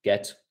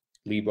get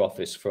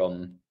LibreOffice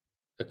from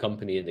a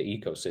company in the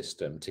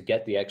ecosystem to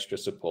get the extra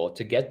support,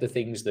 to get the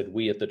things that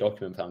we at the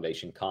Document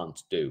Foundation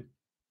can't do.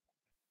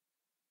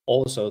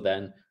 Also,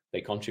 then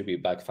they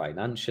contribute back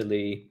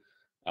financially,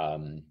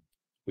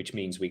 which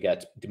means we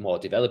get more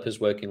developers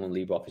working on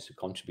LibreOffice to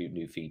contribute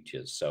new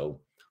features.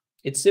 So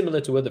it's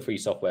similar to other free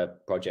software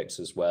projects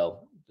as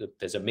well.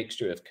 There's a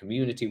mixture of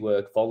community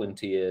work,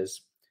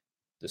 volunteers.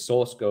 The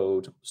source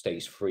code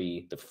stays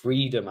free. The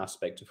freedom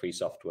aspect of free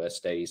software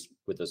stays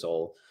with us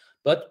all.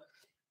 But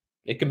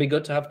it can be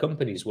good to have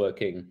companies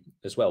working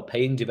as well,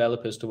 paying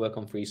developers to work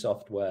on free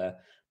software,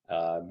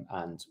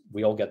 and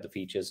we all get the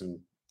features, and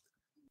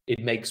it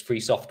makes free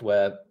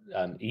software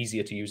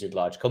easier to use in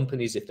large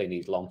companies if they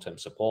need long-term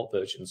support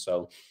versions.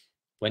 So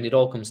when it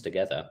all comes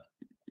together,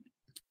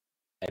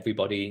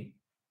 everybody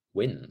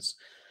wins.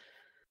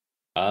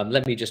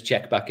 Let me just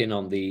check back in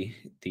on the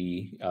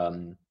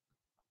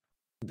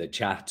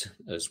chat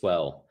as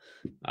well.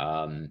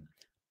 How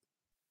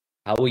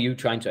are you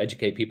trying to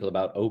educate people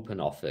about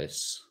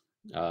OpenOffice?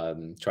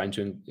 Trying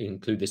to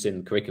include this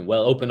in curriculum.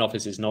 Well,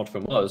 OpenOffice is not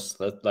from us.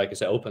 Like I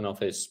said,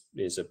 OpenOffice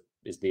is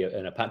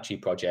an Apache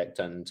project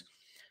and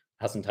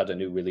hasn't had a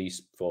new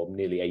release for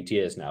nearly 8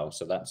 years now.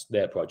 So that's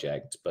their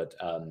project. But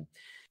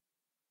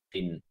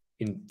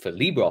for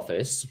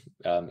LibreOffice,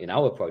 in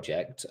our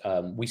project,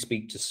 we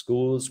speak to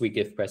schools. We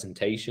give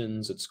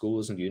presentations at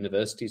schools and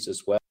universities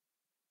as well.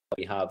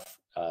 We have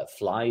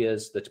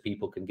flyers that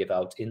people can give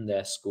out in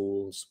their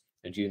schools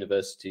and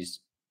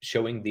universities,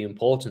 showing the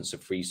importance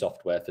of free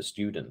software for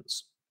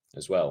students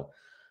as well.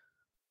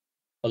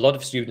 A lot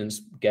of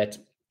students get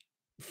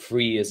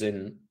free, as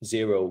in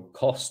zero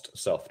cost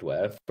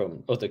software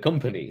from other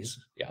companies,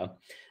 yeah.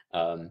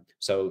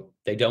 So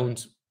they're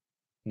not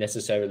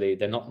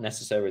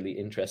necessarily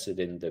interested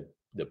in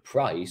the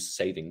price,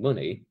 saving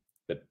money.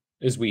 But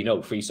as we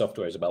know, free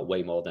software is about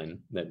way more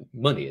than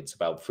money. It's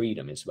about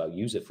freedom. It's about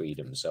user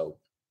freedom. So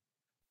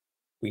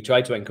we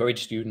try to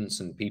encourage students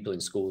and people in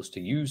schools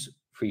to use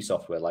free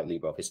software like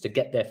LibreOffice to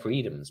get their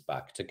freedoms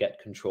back, to get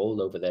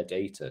control over their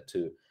data,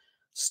 to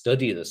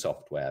study the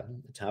software,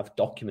 to have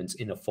documents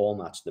in a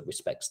format that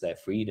respects their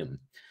freedom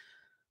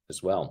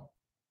as well.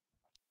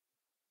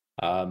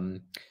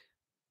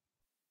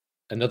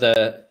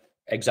 Another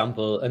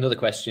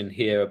question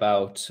here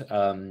about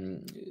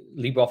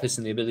LibreOffice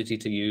and the ability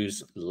to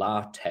use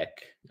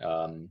LaTeX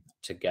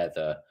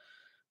together.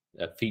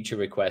 A feature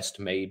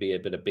request may be a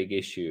big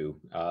issue.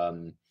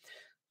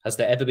 Has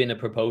there ever been a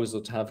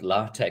proposal to have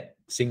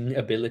LaTeXing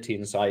ability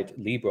inside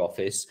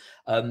LibreOffice?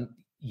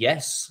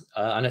 Yes,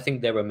 and I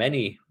think there are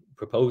many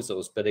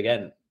proposals, but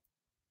again,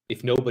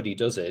 if nobody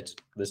does it,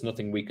 there's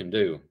nothing we can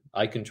do.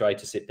 I can try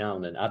to sit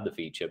down and add the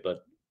feature,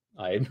 but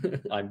I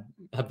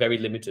have very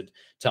limited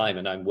time,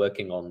 and I'm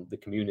working on the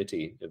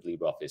community of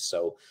LibreOffice.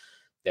 So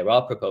there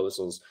are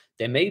proposals.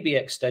 There may be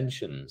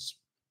extensions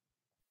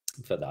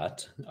for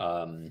that.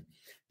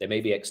 There may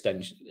be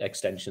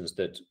extensions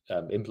that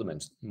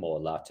implement more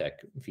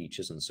LaTeX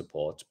features and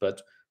support,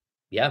 but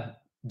yeah,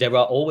 there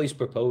are always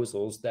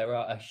proposals. There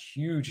are a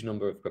huge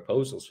number of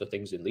proposals for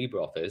things in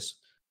LibreOffice.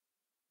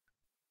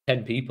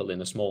 10 people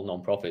in a small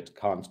nonprofit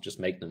can't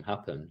just make them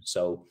happen.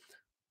 So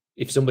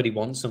if somebody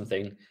wants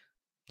something,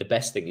 the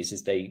best thing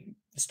is they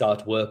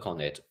start work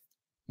on it,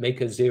 make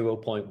a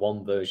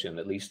 0.1 version,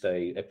 at least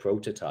a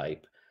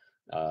prototype,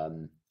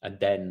 and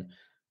then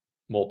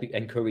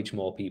encourage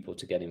more people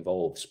to get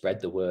involved,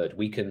 spread the word.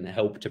 We can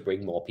help to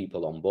bring more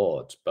people on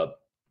board. But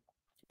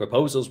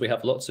proposals, we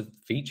have lots of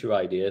feature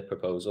idea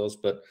proposals,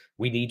 but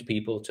we need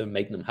people to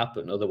make them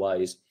happen.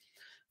 Otherwise,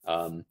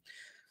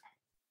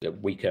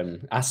 we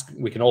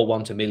can all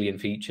want 1 million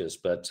features,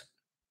 but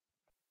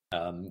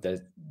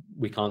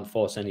we can't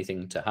force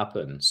anything to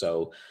happen.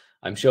 So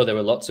I'm sure there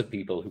are lots of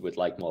people who would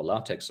like more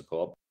LaTeX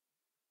support.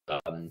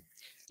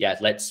 Yeah,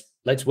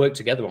 let's work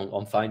together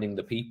on finding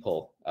the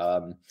people.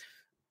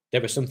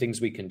 There are some things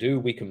we can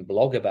do. We can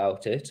blog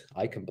about it.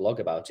 I can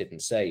blog about it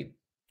and say,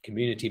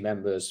 community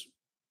members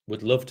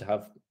would love to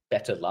have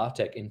better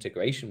LaTeX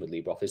integration with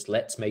LibreOffice.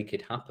 Let's make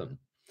it happen.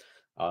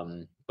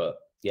 But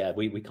yeah,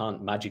 we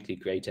can't magically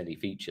create any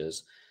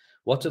features.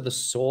 What are the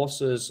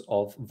sources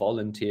of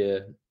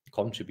volunteer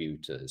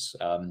contributors?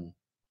 Can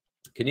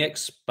you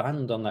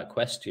expand on that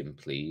question,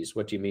 please?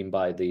 What do you mean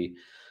by the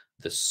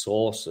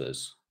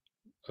sources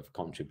of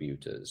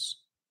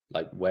contributors?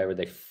 Like, where are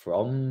they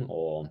from?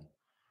 Or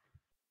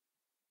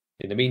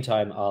in the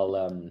meantime,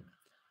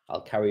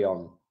 I'll carry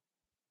on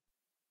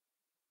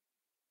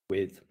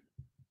with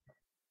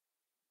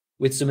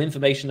some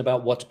information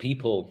about what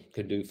people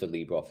can do for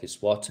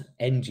LibreOffice, what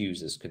end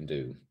users can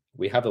do.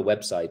 We have a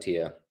website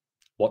here,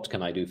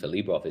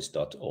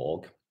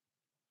 whatcanidoforlibreoffice.org,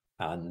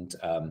 and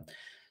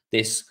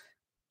this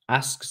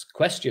asks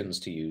questions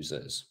to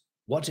users.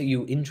 What are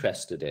you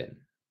interested in?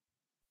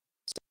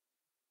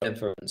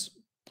 For instance,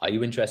 are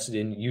you interested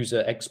in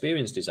user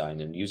experience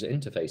design and user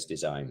interface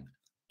design?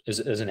 As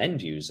an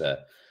end user,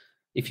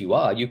 if you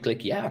are, you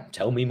click, yeah,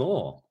 tell me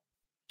more.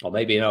 Or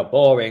maybe,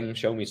 boring,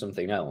 show me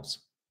something else.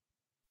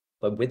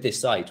 But with this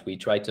site, we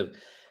try to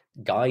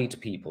guide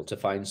people to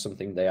find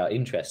something they are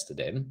interested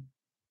in,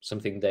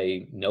 something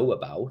they know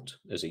about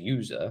as a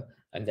user,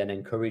 and then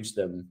encourage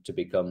them to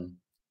become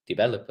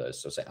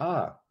developers. So say,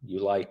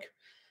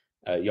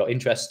 you're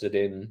interested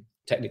in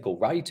technical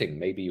writing.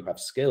 Maybe you have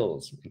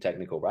skills in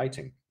technical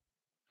writing.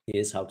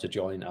 Here's how to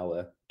join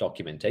our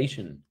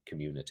documentation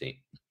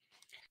community.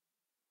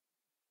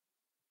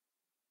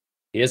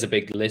 Here's a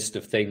big list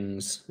of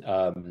things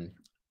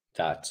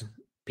that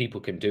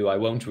people can do. I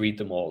won't read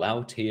them all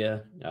out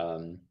here.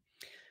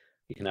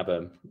 You can have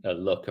a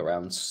look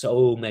around.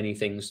 So many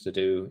things to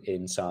do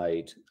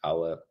inside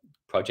our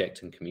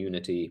project and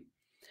community.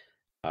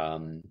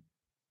 You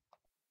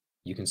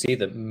can see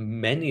that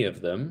many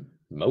of them,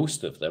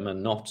 most of them, are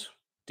not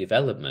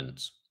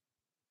development.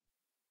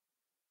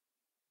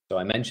 So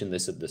I mentioned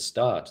this at the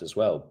start as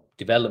well.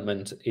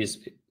 Development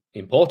is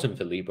important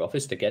for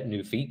LibreOffice to get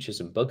new features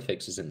and bug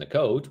fixes in the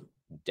code,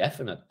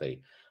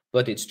 definitely.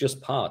 But it's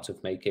just part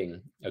of making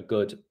a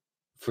good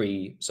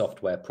free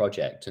software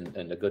project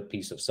and a good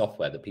piece of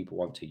software that people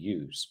want to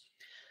use.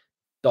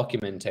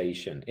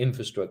 Documentation,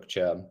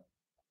 infrastructure,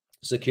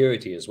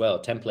 security as well,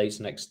 templates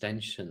and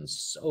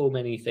extensions, so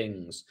many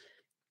things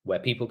where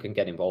people can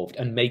get involved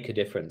and make a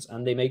difference.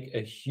 And they make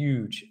a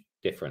huge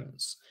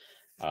difference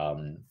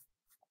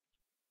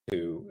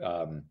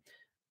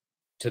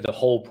to the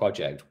whole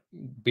project,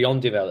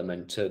 beyond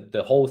development, to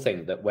the whole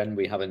thing, that when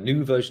we have a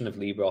new version of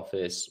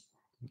LibreOffice,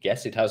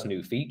 yes, it has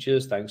new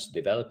features thanks to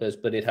developers,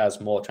 but it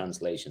has more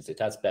translations, it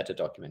has better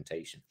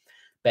documentation,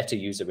 better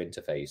user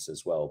interface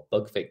as well,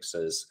 bug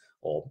fixes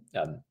or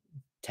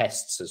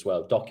tests as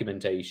well,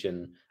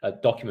 documentation,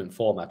 document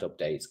format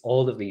updates,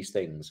 all of these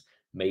things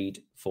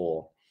made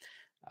for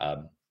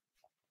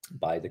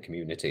by the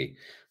community.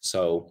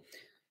 So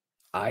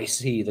I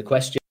see the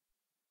question,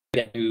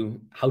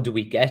 how do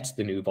we get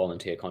the new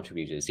volunteer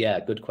contributors? Yeah,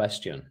 good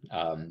question.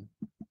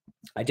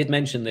 I did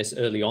mention this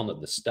early on at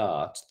the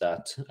start,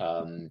 that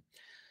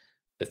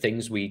the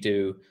things we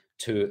do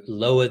to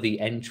lower the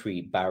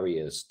entry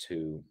barriers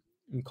to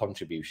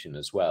contribution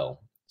as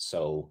well.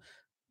 So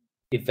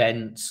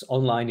events,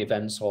 online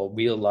events or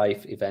real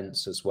life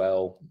events as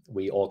well,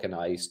 we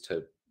organize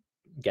to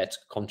get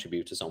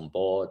contributors on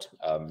board.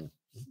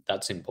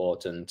 That's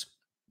important.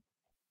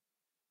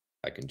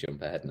 I can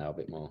jump ahead now a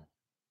bit more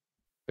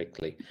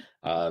quickly.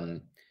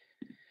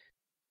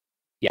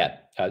 Yeah,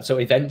 so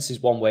events is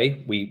one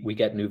way we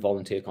get new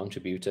volunteer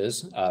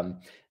contributors.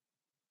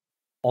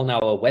 On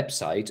our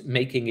website,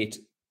 making it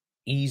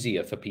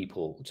easier for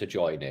people to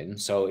join in.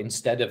 So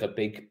instead of a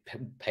big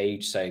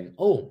page saying,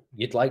 oh,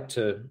 you'd like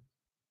to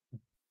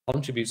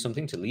contribute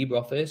something to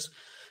LibreOffice,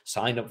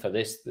 sign up for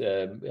this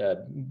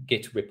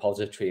Git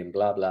repository and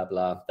blah, blah,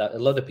 blah, that a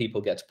lot of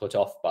people get put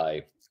off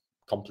by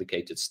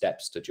complicated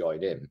steps to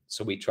join in.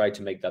 So we try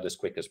to make that as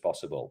quick as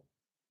possible.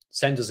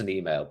 Send us an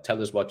email,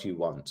 tell us what you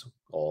want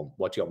or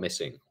what you're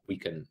missing. We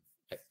can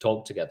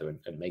talk together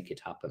and make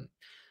it happen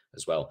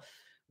as well.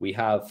 We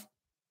have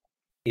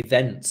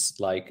events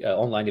like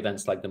online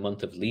events like the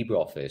month of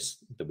LibreOffice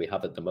that we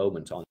have at the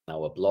moment on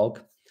our blog,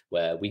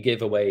 where we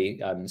give away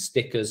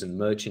stickers and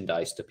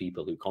merchandise to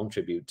people who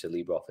contribute to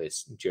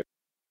LibreOffice.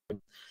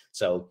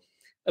 So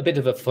a bit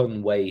of a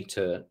fun way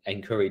to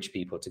encourage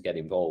people to get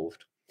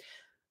involved.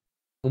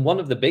 And one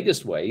of the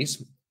biggest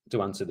ways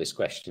to answer this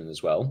question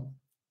as well,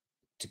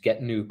 to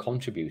get new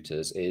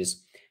contributors,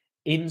 is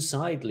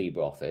inside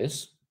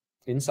LibreOffice,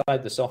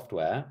 inside the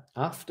software,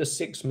 after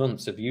 6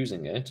 months of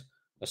using it,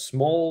 a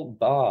small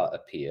bar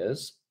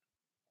appears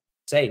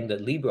saying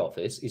that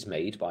LibreOffice is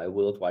made by a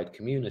worldwide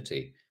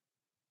community.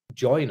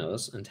 Join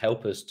us and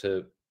help us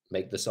to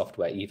make the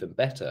software even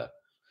better.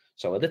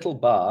 So a little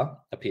bar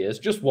appears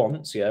just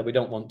once. Yeah, we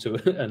don't want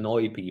to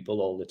annoy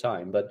people all the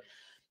time, but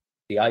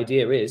the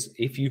idea is,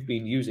 if you've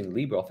been using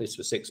LibreOffice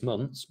for 6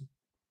 months,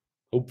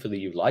 hopefully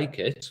you like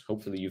it,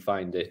 hopefully you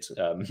find it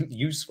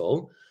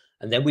useful,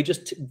 and then we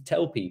just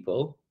tell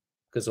people,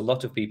 because a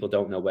lot of people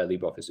don't know where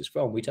LibreOffice is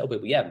from, we tell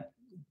people, yeah,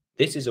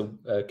 this is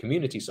a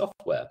community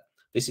software.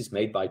 This is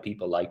made by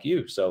people like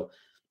you. So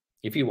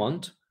if you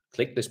want,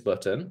 click this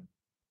button,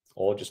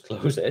 or just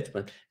close it,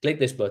 but click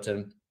this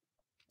button,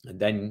 and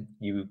then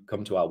you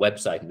come to our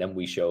website, and then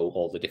we show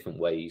all the different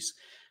ways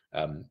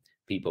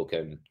people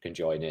can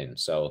join in.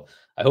 So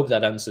I hope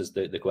that answers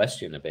the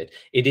question a bit.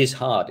 It is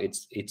hard.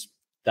 It's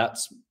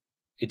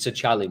a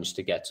challenge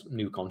to get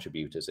new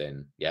contributors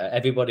in. Yeah,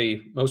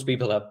 most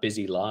people have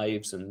busy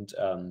lives, and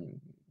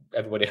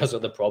everybody has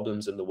other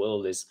problems, and the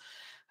world has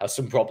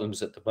some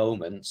problems at the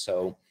moment.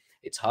 So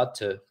it's hard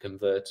to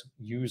convert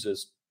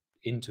users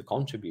into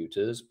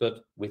contributors,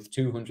 but with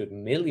 200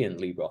 million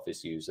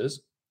LibreOffice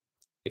users,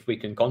 if we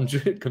can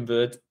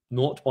convert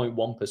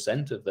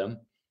 0.1% of them,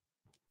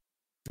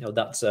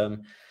 that's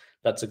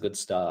a good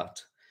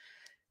start.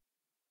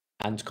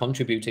 And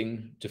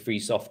contributing to free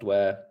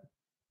software,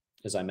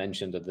 as I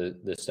mentioned at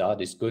the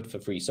start, is good for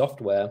free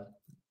software,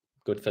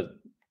 good for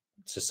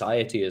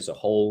society as a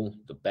whole,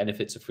 the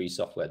benefits of free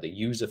software, the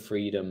user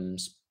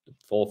freedoms, the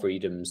 4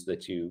 freedoms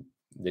that you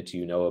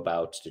know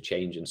about to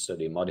change and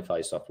study and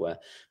modify software,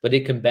 but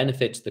it can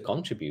benefit the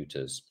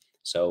contributors.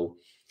 So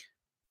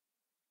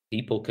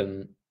people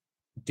can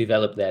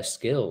develop their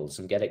skills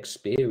and get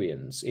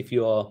experience. If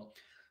you're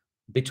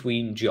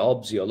between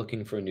jobs, you're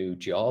looking for a new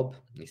job,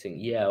 you think,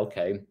 yeah,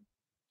 okay,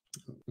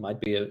 might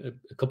be a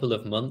couple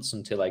of months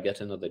until I get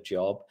another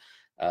job,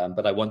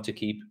 but I want to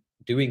keep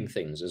doing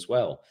things as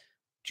well.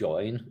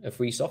 Join a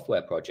free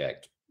software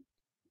project,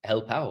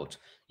 help out.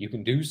 You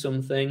can do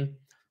something,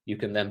 you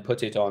can then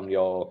put it on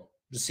your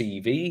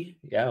CV,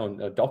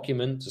 on a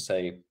document to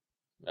say,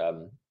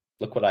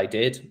 look what I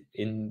did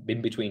in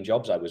between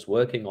jobs. I was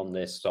working on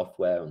this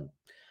software and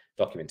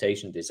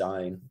documentation,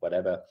 design,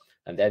 whatever,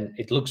 and then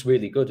it looks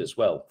really good as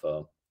well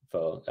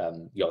for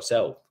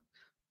yourself,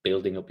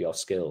 building up your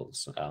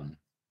skills, and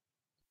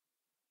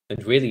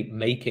really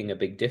making a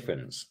big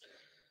difference.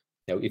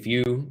 If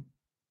you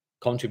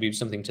contribute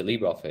something to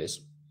LibreOffice,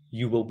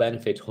 you will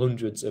benefit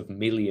hundreds of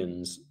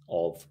millions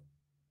of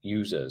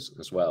users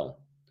as well.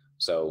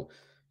 So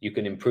you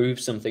can improve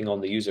something on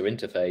the user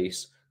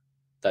interface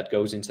that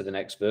goes into the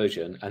next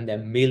version, and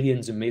then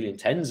millions and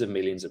millions, tens of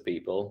millions of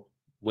people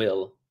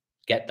will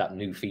get that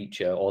new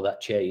feature or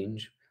that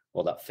change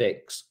or that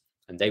fix,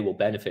 and they will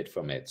benefit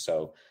from it.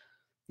 So,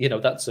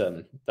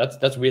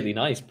 that's really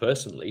nice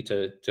personally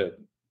to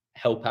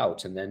help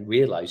out and then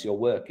realize your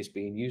work is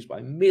being used by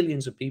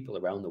millions of people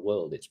around the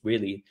world. It's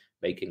really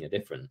making a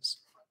difference.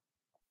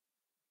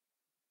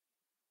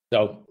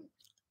 So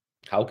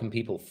how can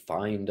people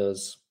find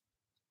us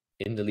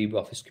in the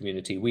LibreOffice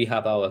community? We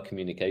have our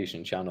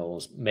communication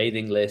channels,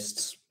 mailing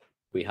lists.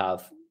 We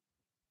have,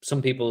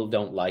 some people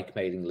don't like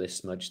mailing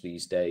lists much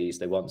these days.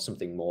 They want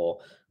something more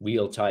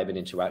real-time and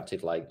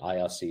interactive like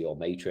IRC or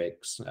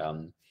Matrix.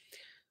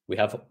 We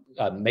have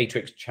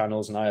Matrix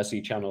channels and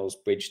IRC channels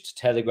bridged to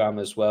Telegram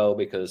as well,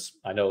 because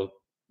I know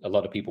a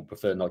lot of people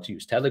prefer not to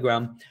use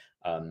Telegram,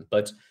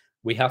 but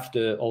we have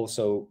to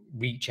also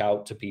reach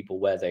out to people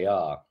where they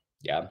are.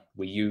 Yeah,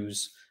 we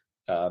use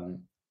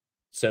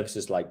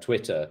services like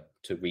Twitter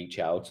to reach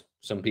out.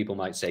 Some people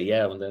might say,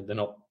 yeah, well, they're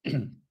not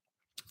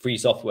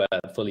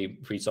fully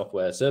free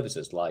software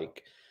services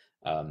like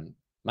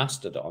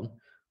Mastodon.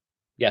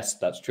 Yes,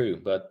 that's true,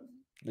 but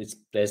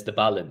there's the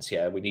balance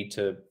here. We need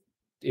to,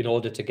 in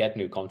order to get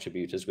new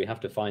contributors, we have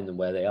to find them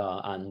where they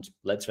are. And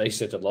let's face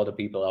it, a lot of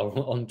people are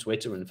on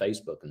Twitter and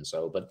Facebook and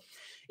so, but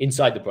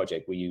inside the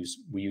project, we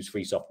use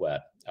free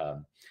software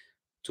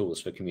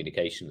tools for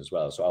communication as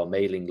well. So our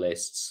mailing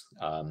lists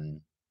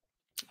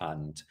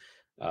and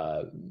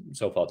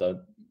so forth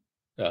are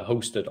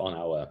hosted on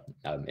our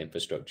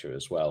infrastructure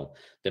as well.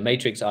 The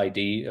matrix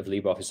ID of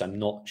LibreOffice, I'm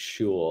not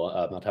sure.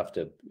 I'd have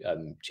to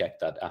check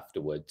that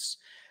afterwards.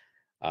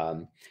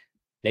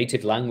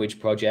 Native language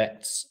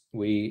projects,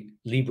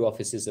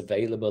 LibreOffice is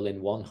available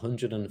in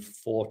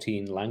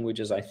 114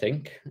 languages, I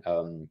think.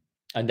 And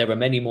there are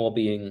many more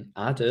being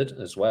added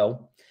as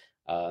well.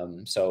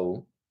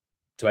 So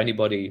to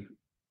anybody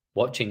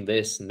watching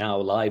this now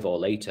live or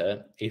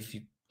later, if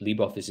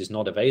LibreOffice is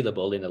not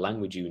available in a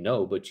language you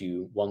know, but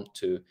you want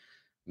to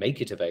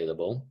make it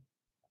available,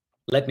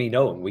 let me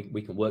know and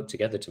we can work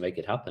together to make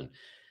it happen.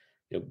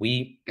 You know,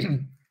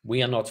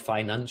 we are not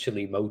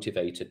financially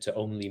motivated to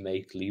only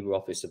make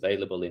LibreOffice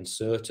available in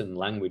certain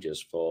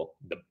languages for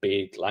the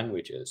big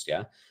languages.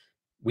 Yeah,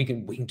 we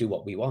can do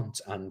what we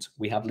want, and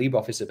we have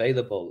LibreOffice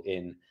available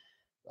in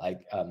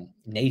like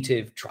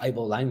native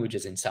tribal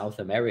languages in South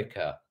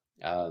America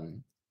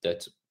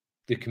that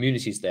the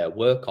communities there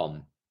work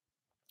on.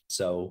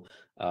 So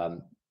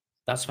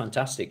that's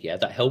fantastic. Yeah,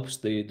 that helps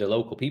the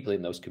local people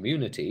in those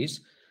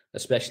communities,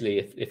 especially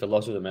if a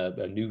lot of them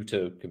are new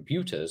to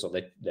computers, or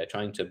they're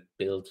trying to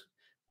build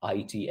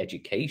IT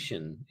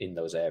education in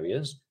those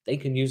areas. They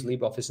can use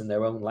LibreOffice in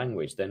their own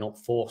language. They're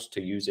not forced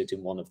to use it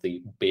in one of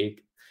the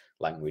big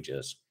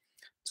languages.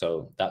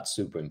 So that's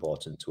super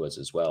important to us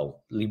as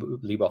well.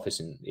 LibreOffice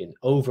in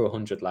over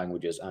 100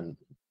 languages, and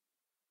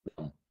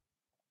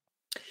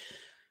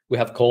we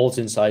have calls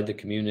inside the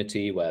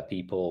community where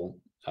people,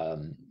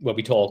 where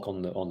we talk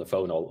on the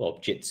phone or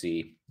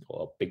Jitsi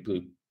or Big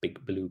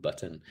Blue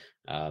Button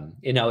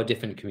in our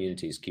different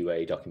communities,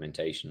 QA,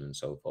 documentation, and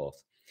so forth.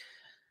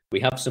 We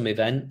have some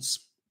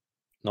events,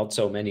 not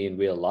so many in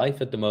real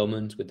life at the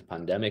moment with the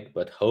pandemic,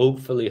 but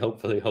hopefully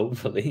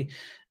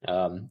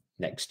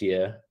next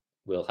year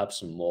we'll have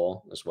some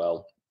more as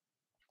well.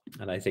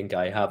 And I think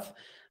I have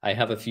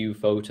a few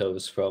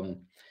photos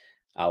from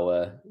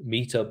our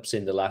meetups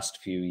in the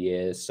last few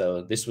years.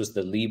 So this was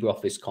the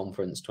LibreOffice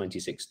conference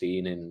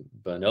 2016 in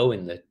Brno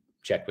in the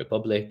Czech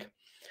Republic.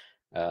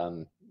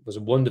 It was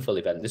a wonderful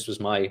event. This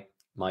was my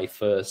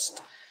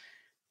first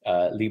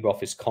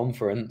LibreOffice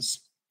conference.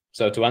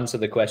 So to answer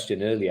the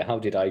question earlier, how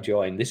did I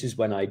join? This is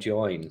when I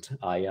joined.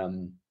 I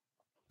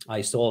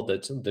saw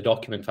that the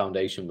Document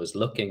Foundation was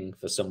looking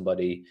for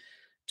somebody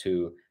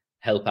to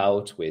help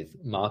out with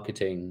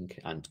marketing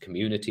and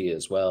community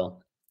as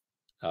well.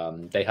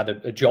 They had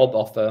a job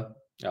offer.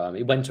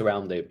 It went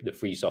around the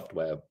free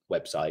software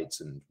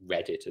websites and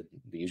Reddit and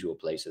the usual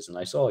places. And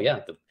I saw,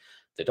 yeah,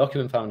 the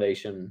Document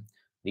Foundation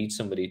needs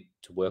somebody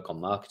to work on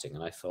marketing.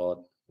 And I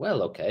thought,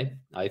 well, okay,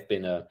 I've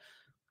been a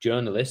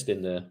journalist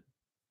in the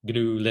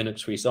GNU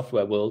Linux free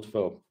software world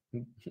for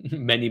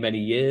many, many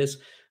years.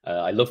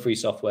 I love free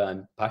software.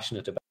 I'm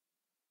passionate about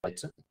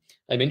it.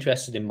 I'm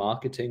interested in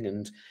marketing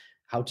and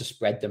how to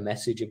spread the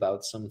message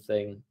about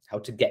something, how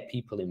to get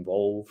people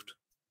involved.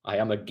 I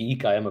am a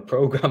geek, I am a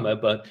programmer,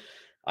 but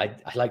I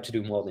like to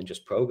do more than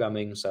just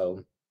programming.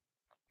 So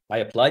I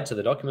applied to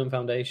the Document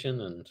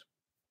Foundation, and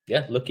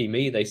yeah, lucky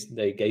me,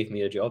 they gave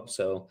me a job.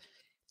 So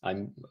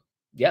I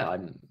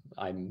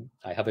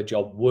have a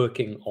job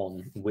working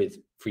with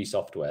free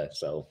software.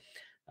 So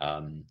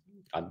I'm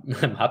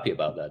happy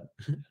about that.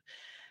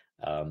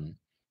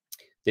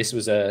 This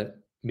was a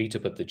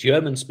meetup of the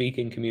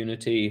German-speaking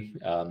community.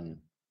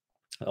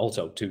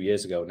 Also 2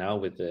 years ago now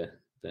with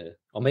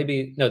or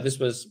maybe, no, this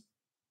was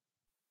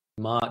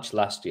March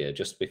last year,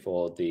 just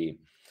before the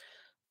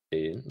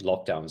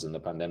lockdowns and the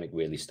pandemic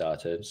really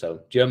started.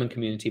 So German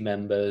community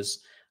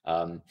members,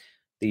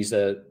 these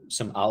are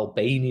some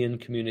Albanian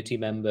community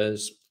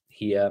members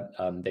here.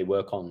 They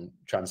work on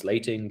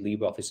translating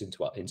LibreOffice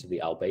into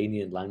the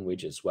Albanian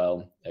language as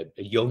well. A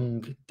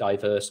young,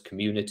 diverse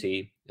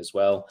community as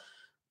well.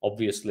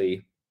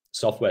 Obviously,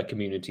 software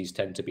communities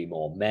tend to be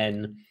more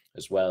men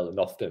as well, and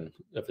often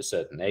of a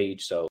certain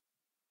age. So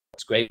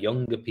it's great,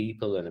 younger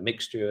people and a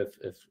mixture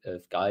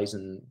of guys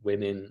and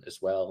women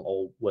as well,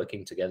 all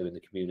working together in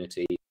the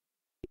community.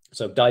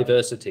 So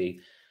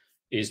diversity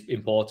is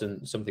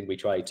important, something we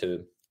try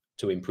to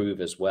improve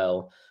as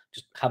well.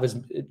 Just have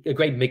a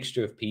great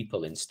mixture of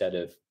people instead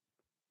of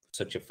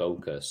such a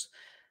focus.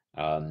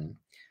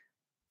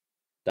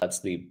 That's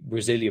the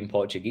Brazilian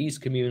Portuguese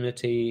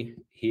community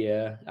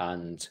here.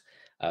 And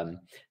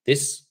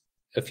this,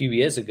 a few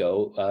years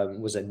ago,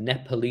 was a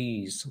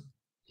Nepalese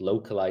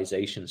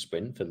localization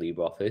sprint for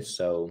LibreOffice.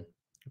 So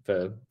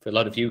for a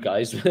lot of you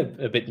guys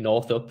a bit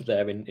north up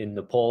there in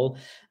Nepal,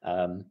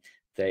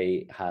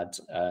 they had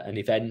an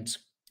event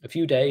a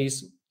few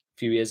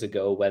years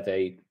ago where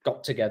they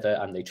got together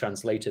and they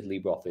translated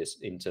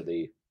LibreOffice into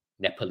the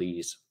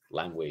Nepalese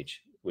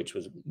language, which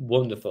was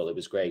wonderful. It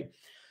was great.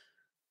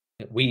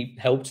 We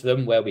helped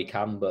them where we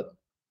can, but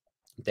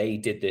they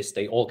did this,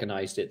 they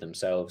organized it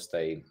themselves.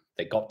 They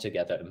got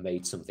together and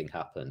made something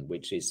happen,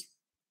 which is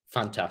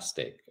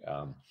fantastic.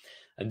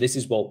 And this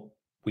is what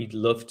we'd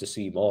love to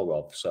see more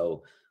of.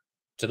 So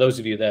to those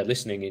of you that are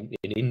listening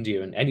in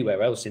India and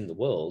anywhere else in the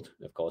world,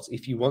 of course,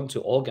 if you want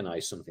to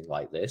organize something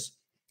like this,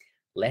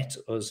 let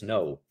us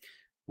know.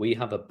 We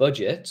have a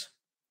budget,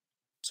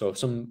 so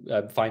some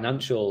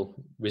financial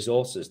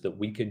resources that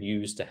we can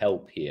use to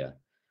help here.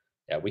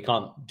 Yeah, we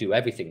can't do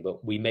everything,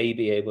 but we may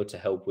be able to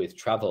help with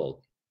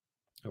travel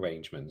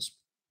arrangements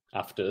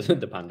after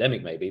the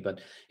pandemic maybe.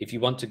 But if you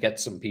want to get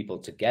some people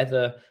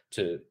together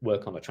to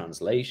work on a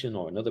translation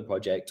or another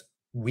project,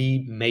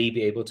 we may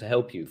be able to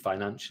help you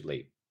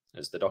financially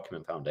as the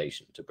Document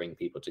Foundation to bring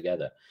people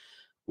together.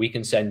 We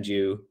can send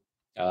you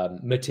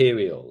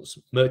materials,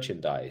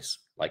 merchandise,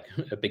 like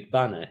a big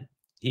banner,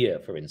 here,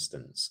 for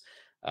instance.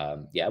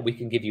 Yeah, we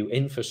can give you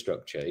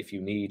infrastructure if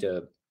you need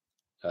a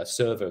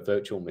server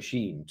virtual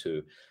machine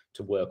to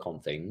work on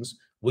things.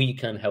 We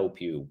can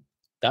help you.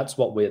 That's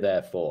what we're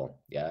there for.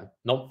 Yeah,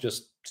 not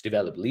just to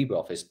develop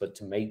LibreOffice, but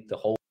to make the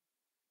whole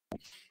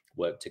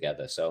work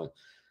together. So,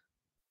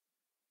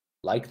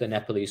 like the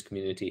Nepalese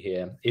community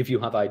here, if you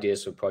have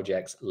ideas for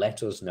projects,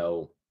 let us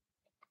know.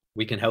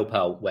 We can help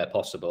out where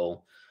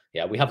possible.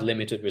 Yeah, we have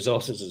limited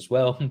resources as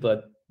well,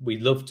 but we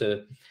love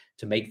to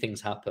make things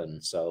happen.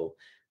 So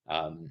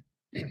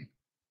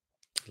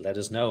let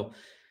us know.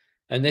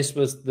 And this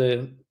was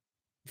the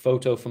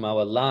photo from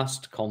our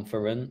last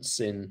conference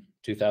in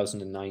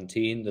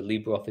 2019, the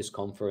LibreOffice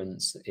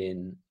conference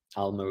in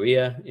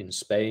Almeria in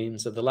Spain.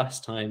 So the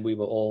last time we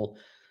were all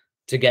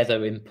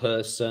together in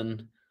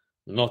person,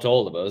 not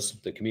all of us,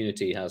 the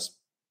community has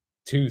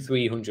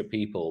 200-300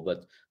 people,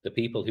 but the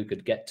people who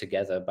could get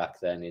together back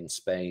then in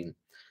Spain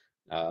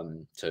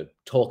to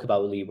talk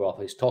about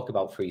LibreOffice, talk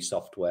about free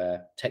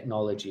software,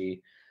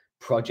 technology,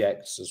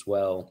 projects as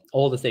well,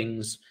 all the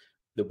things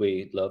that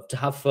we love, to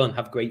have fun,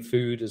 have great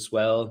food as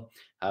well,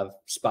 have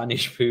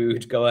Spanish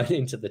food, go out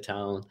into the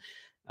town.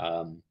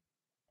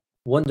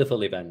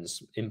 Wonderful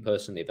events,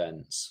 in-person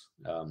events.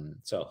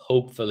 So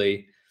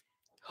hopefully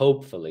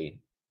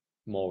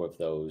more of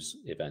those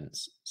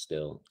events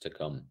still to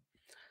come.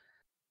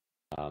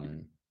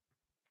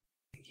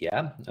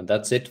 Yeah, and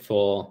that's it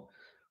for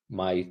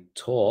my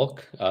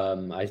talk.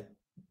 I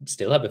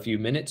still have a few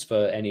minutes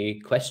for any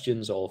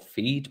questions or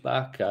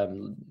feedback.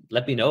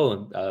 Let me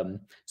know.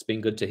 It's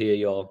been good to hear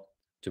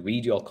to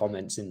read your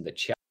comments in the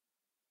chat.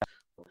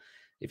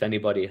 If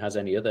anybody has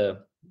any other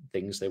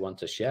things they want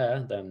to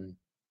share, then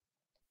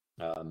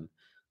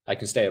I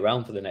can stay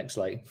around for the next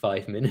like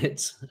 5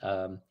 minutes.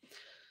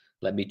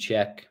 Let me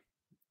check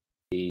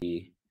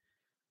the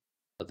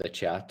other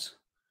chat.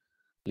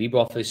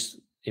 LibreOffice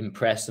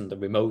Impress and the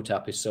remote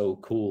app is so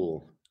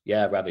cool.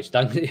 Yeah, Ravish,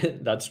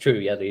 that's true.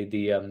 Yeah,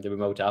 the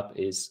remote app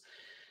is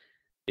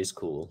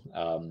cool.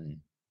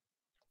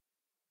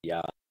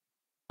 Yeah,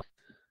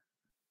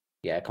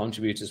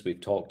 contributors we've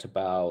talked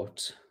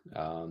about.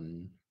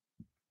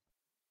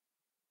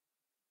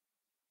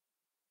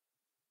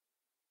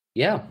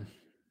 Yeah,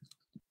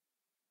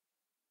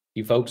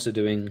 you folks are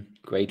doing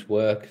great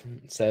work.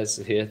 It says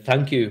here,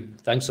 thank you,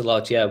 thanks a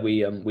lot. Yeah,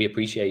 we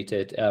appreciate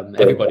it.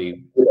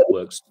 Everybody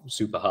works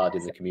super hard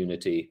in the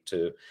community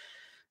to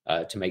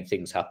make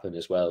things happen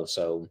as well.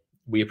 So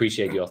we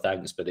appreciate your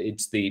thanks, but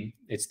it's the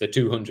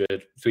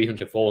 200,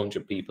 300,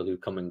 400 people who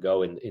come and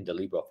go in the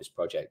LibreOffice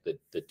project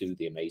that do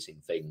the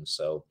amazing things.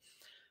 So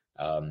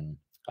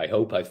I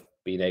hope I've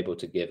been able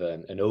to give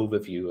an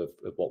overview of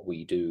what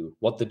we do,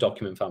 what the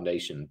Document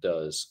Foundation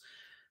does.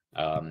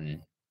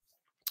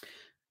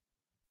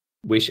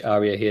 Wish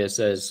Aria here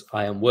says,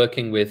 I am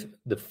working with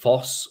the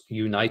FOSS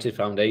United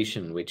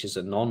Foundation, which is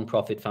a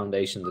non-profit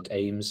foundation that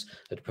aims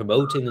at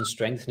promoting and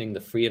strengthening the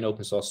free and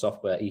open source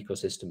software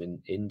ecosystem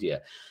in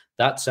India.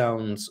 That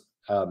sounds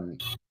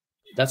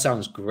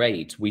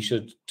great. We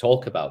should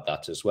talk about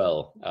that as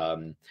well.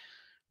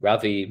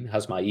 Ravi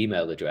has my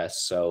email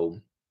address,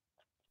 so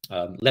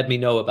let me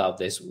know about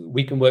this.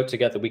 We can work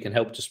together. We can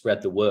help to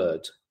spread the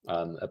word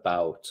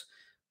about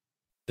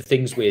the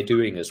things we're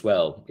doing as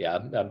well. Yeah,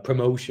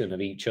 promotion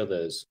of each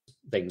other's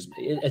things.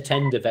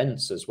 Attend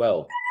events as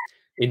well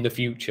in the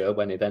future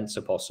when events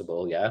are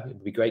possible. Yeah,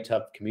 it'd be great to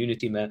have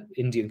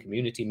Indian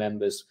community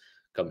members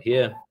come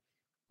here.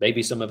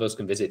 Maybe some of us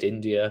can visit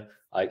India.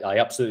 I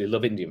absolutely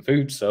love Indian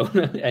food, so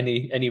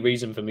any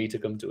reason for me to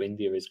come to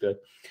India is good.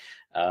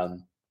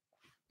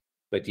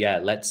 But yeah,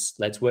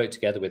 let's work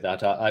together with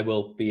that. I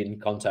will be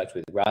in contact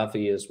with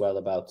Ravi as well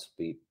about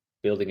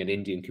building an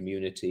Indian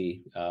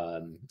community,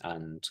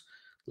 and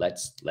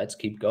let's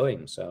keep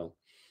going. So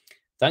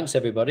thanks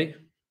everybody.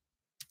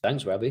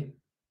 Thanks Ravi.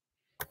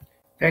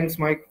 Thanks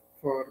Mike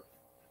for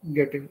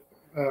getting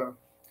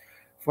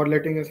for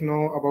letting us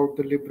know about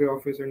the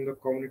LibreOffice and the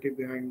community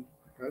behind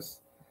us.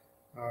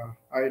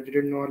 I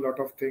didn't know a lot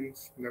of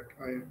things that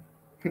I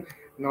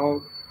now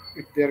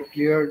they're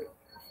cleared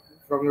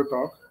from your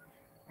talk,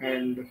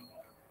 and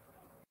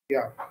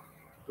yeah,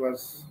 it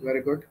was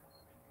very good.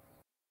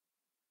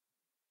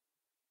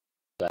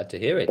 Glad to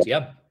hear it.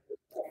 Yeah,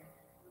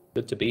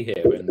 good to be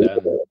here.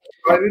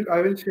 And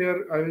I will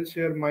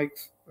share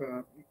Mike's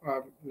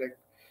like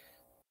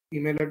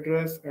email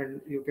address,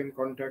 and you can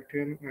contact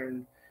him.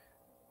 And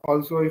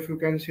also, if you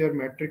can share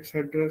matrix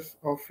address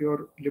of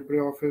your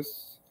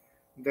LibreOffice,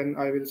 then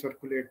I will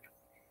circulate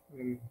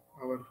in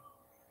our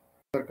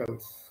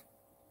circles.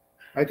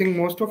 I think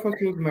most of us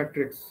use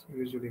matrix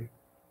usually.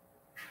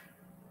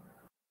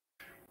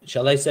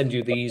 shall I send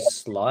you these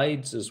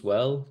slides as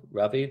well,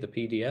 Ravi, the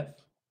PDF?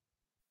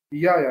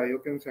 Yeah, you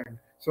can send.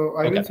 So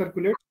I Okay. will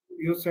circulate.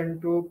 You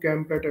send to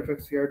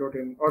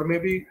camp@fxci.in, or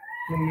maybe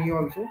to me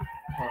also.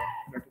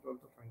 That is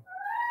also fine.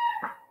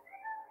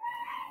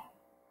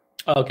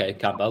 Okay,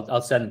 Camp.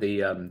 I'll send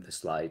the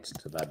slides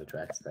to that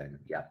address then.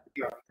 Yeah.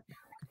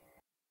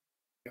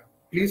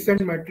 Please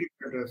send matrix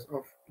address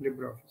of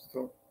LibreOffice.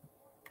 So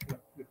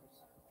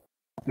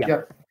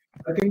yeah.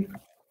 I think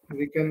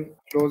we can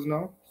close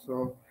now.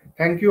 So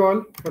thank you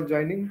all for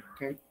joining.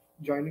 Thank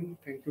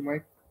you,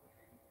 Mike.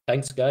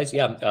 Thanks, guys.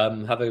 Yeah,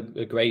 have a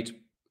great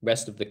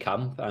rest of the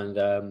camp,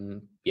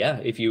 and yeah,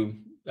 if you,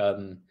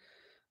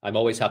 I'm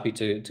always happy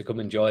to come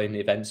and join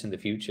events in the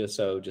future.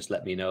 So just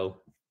let me know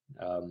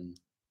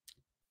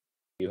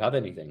if you have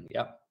anything.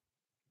 Yeah.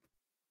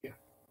 Yeah.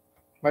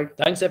 Bye.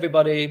 Thanks,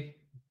 everybody.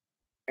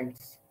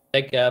 Thanks.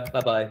 Take care.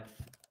 Bye bye.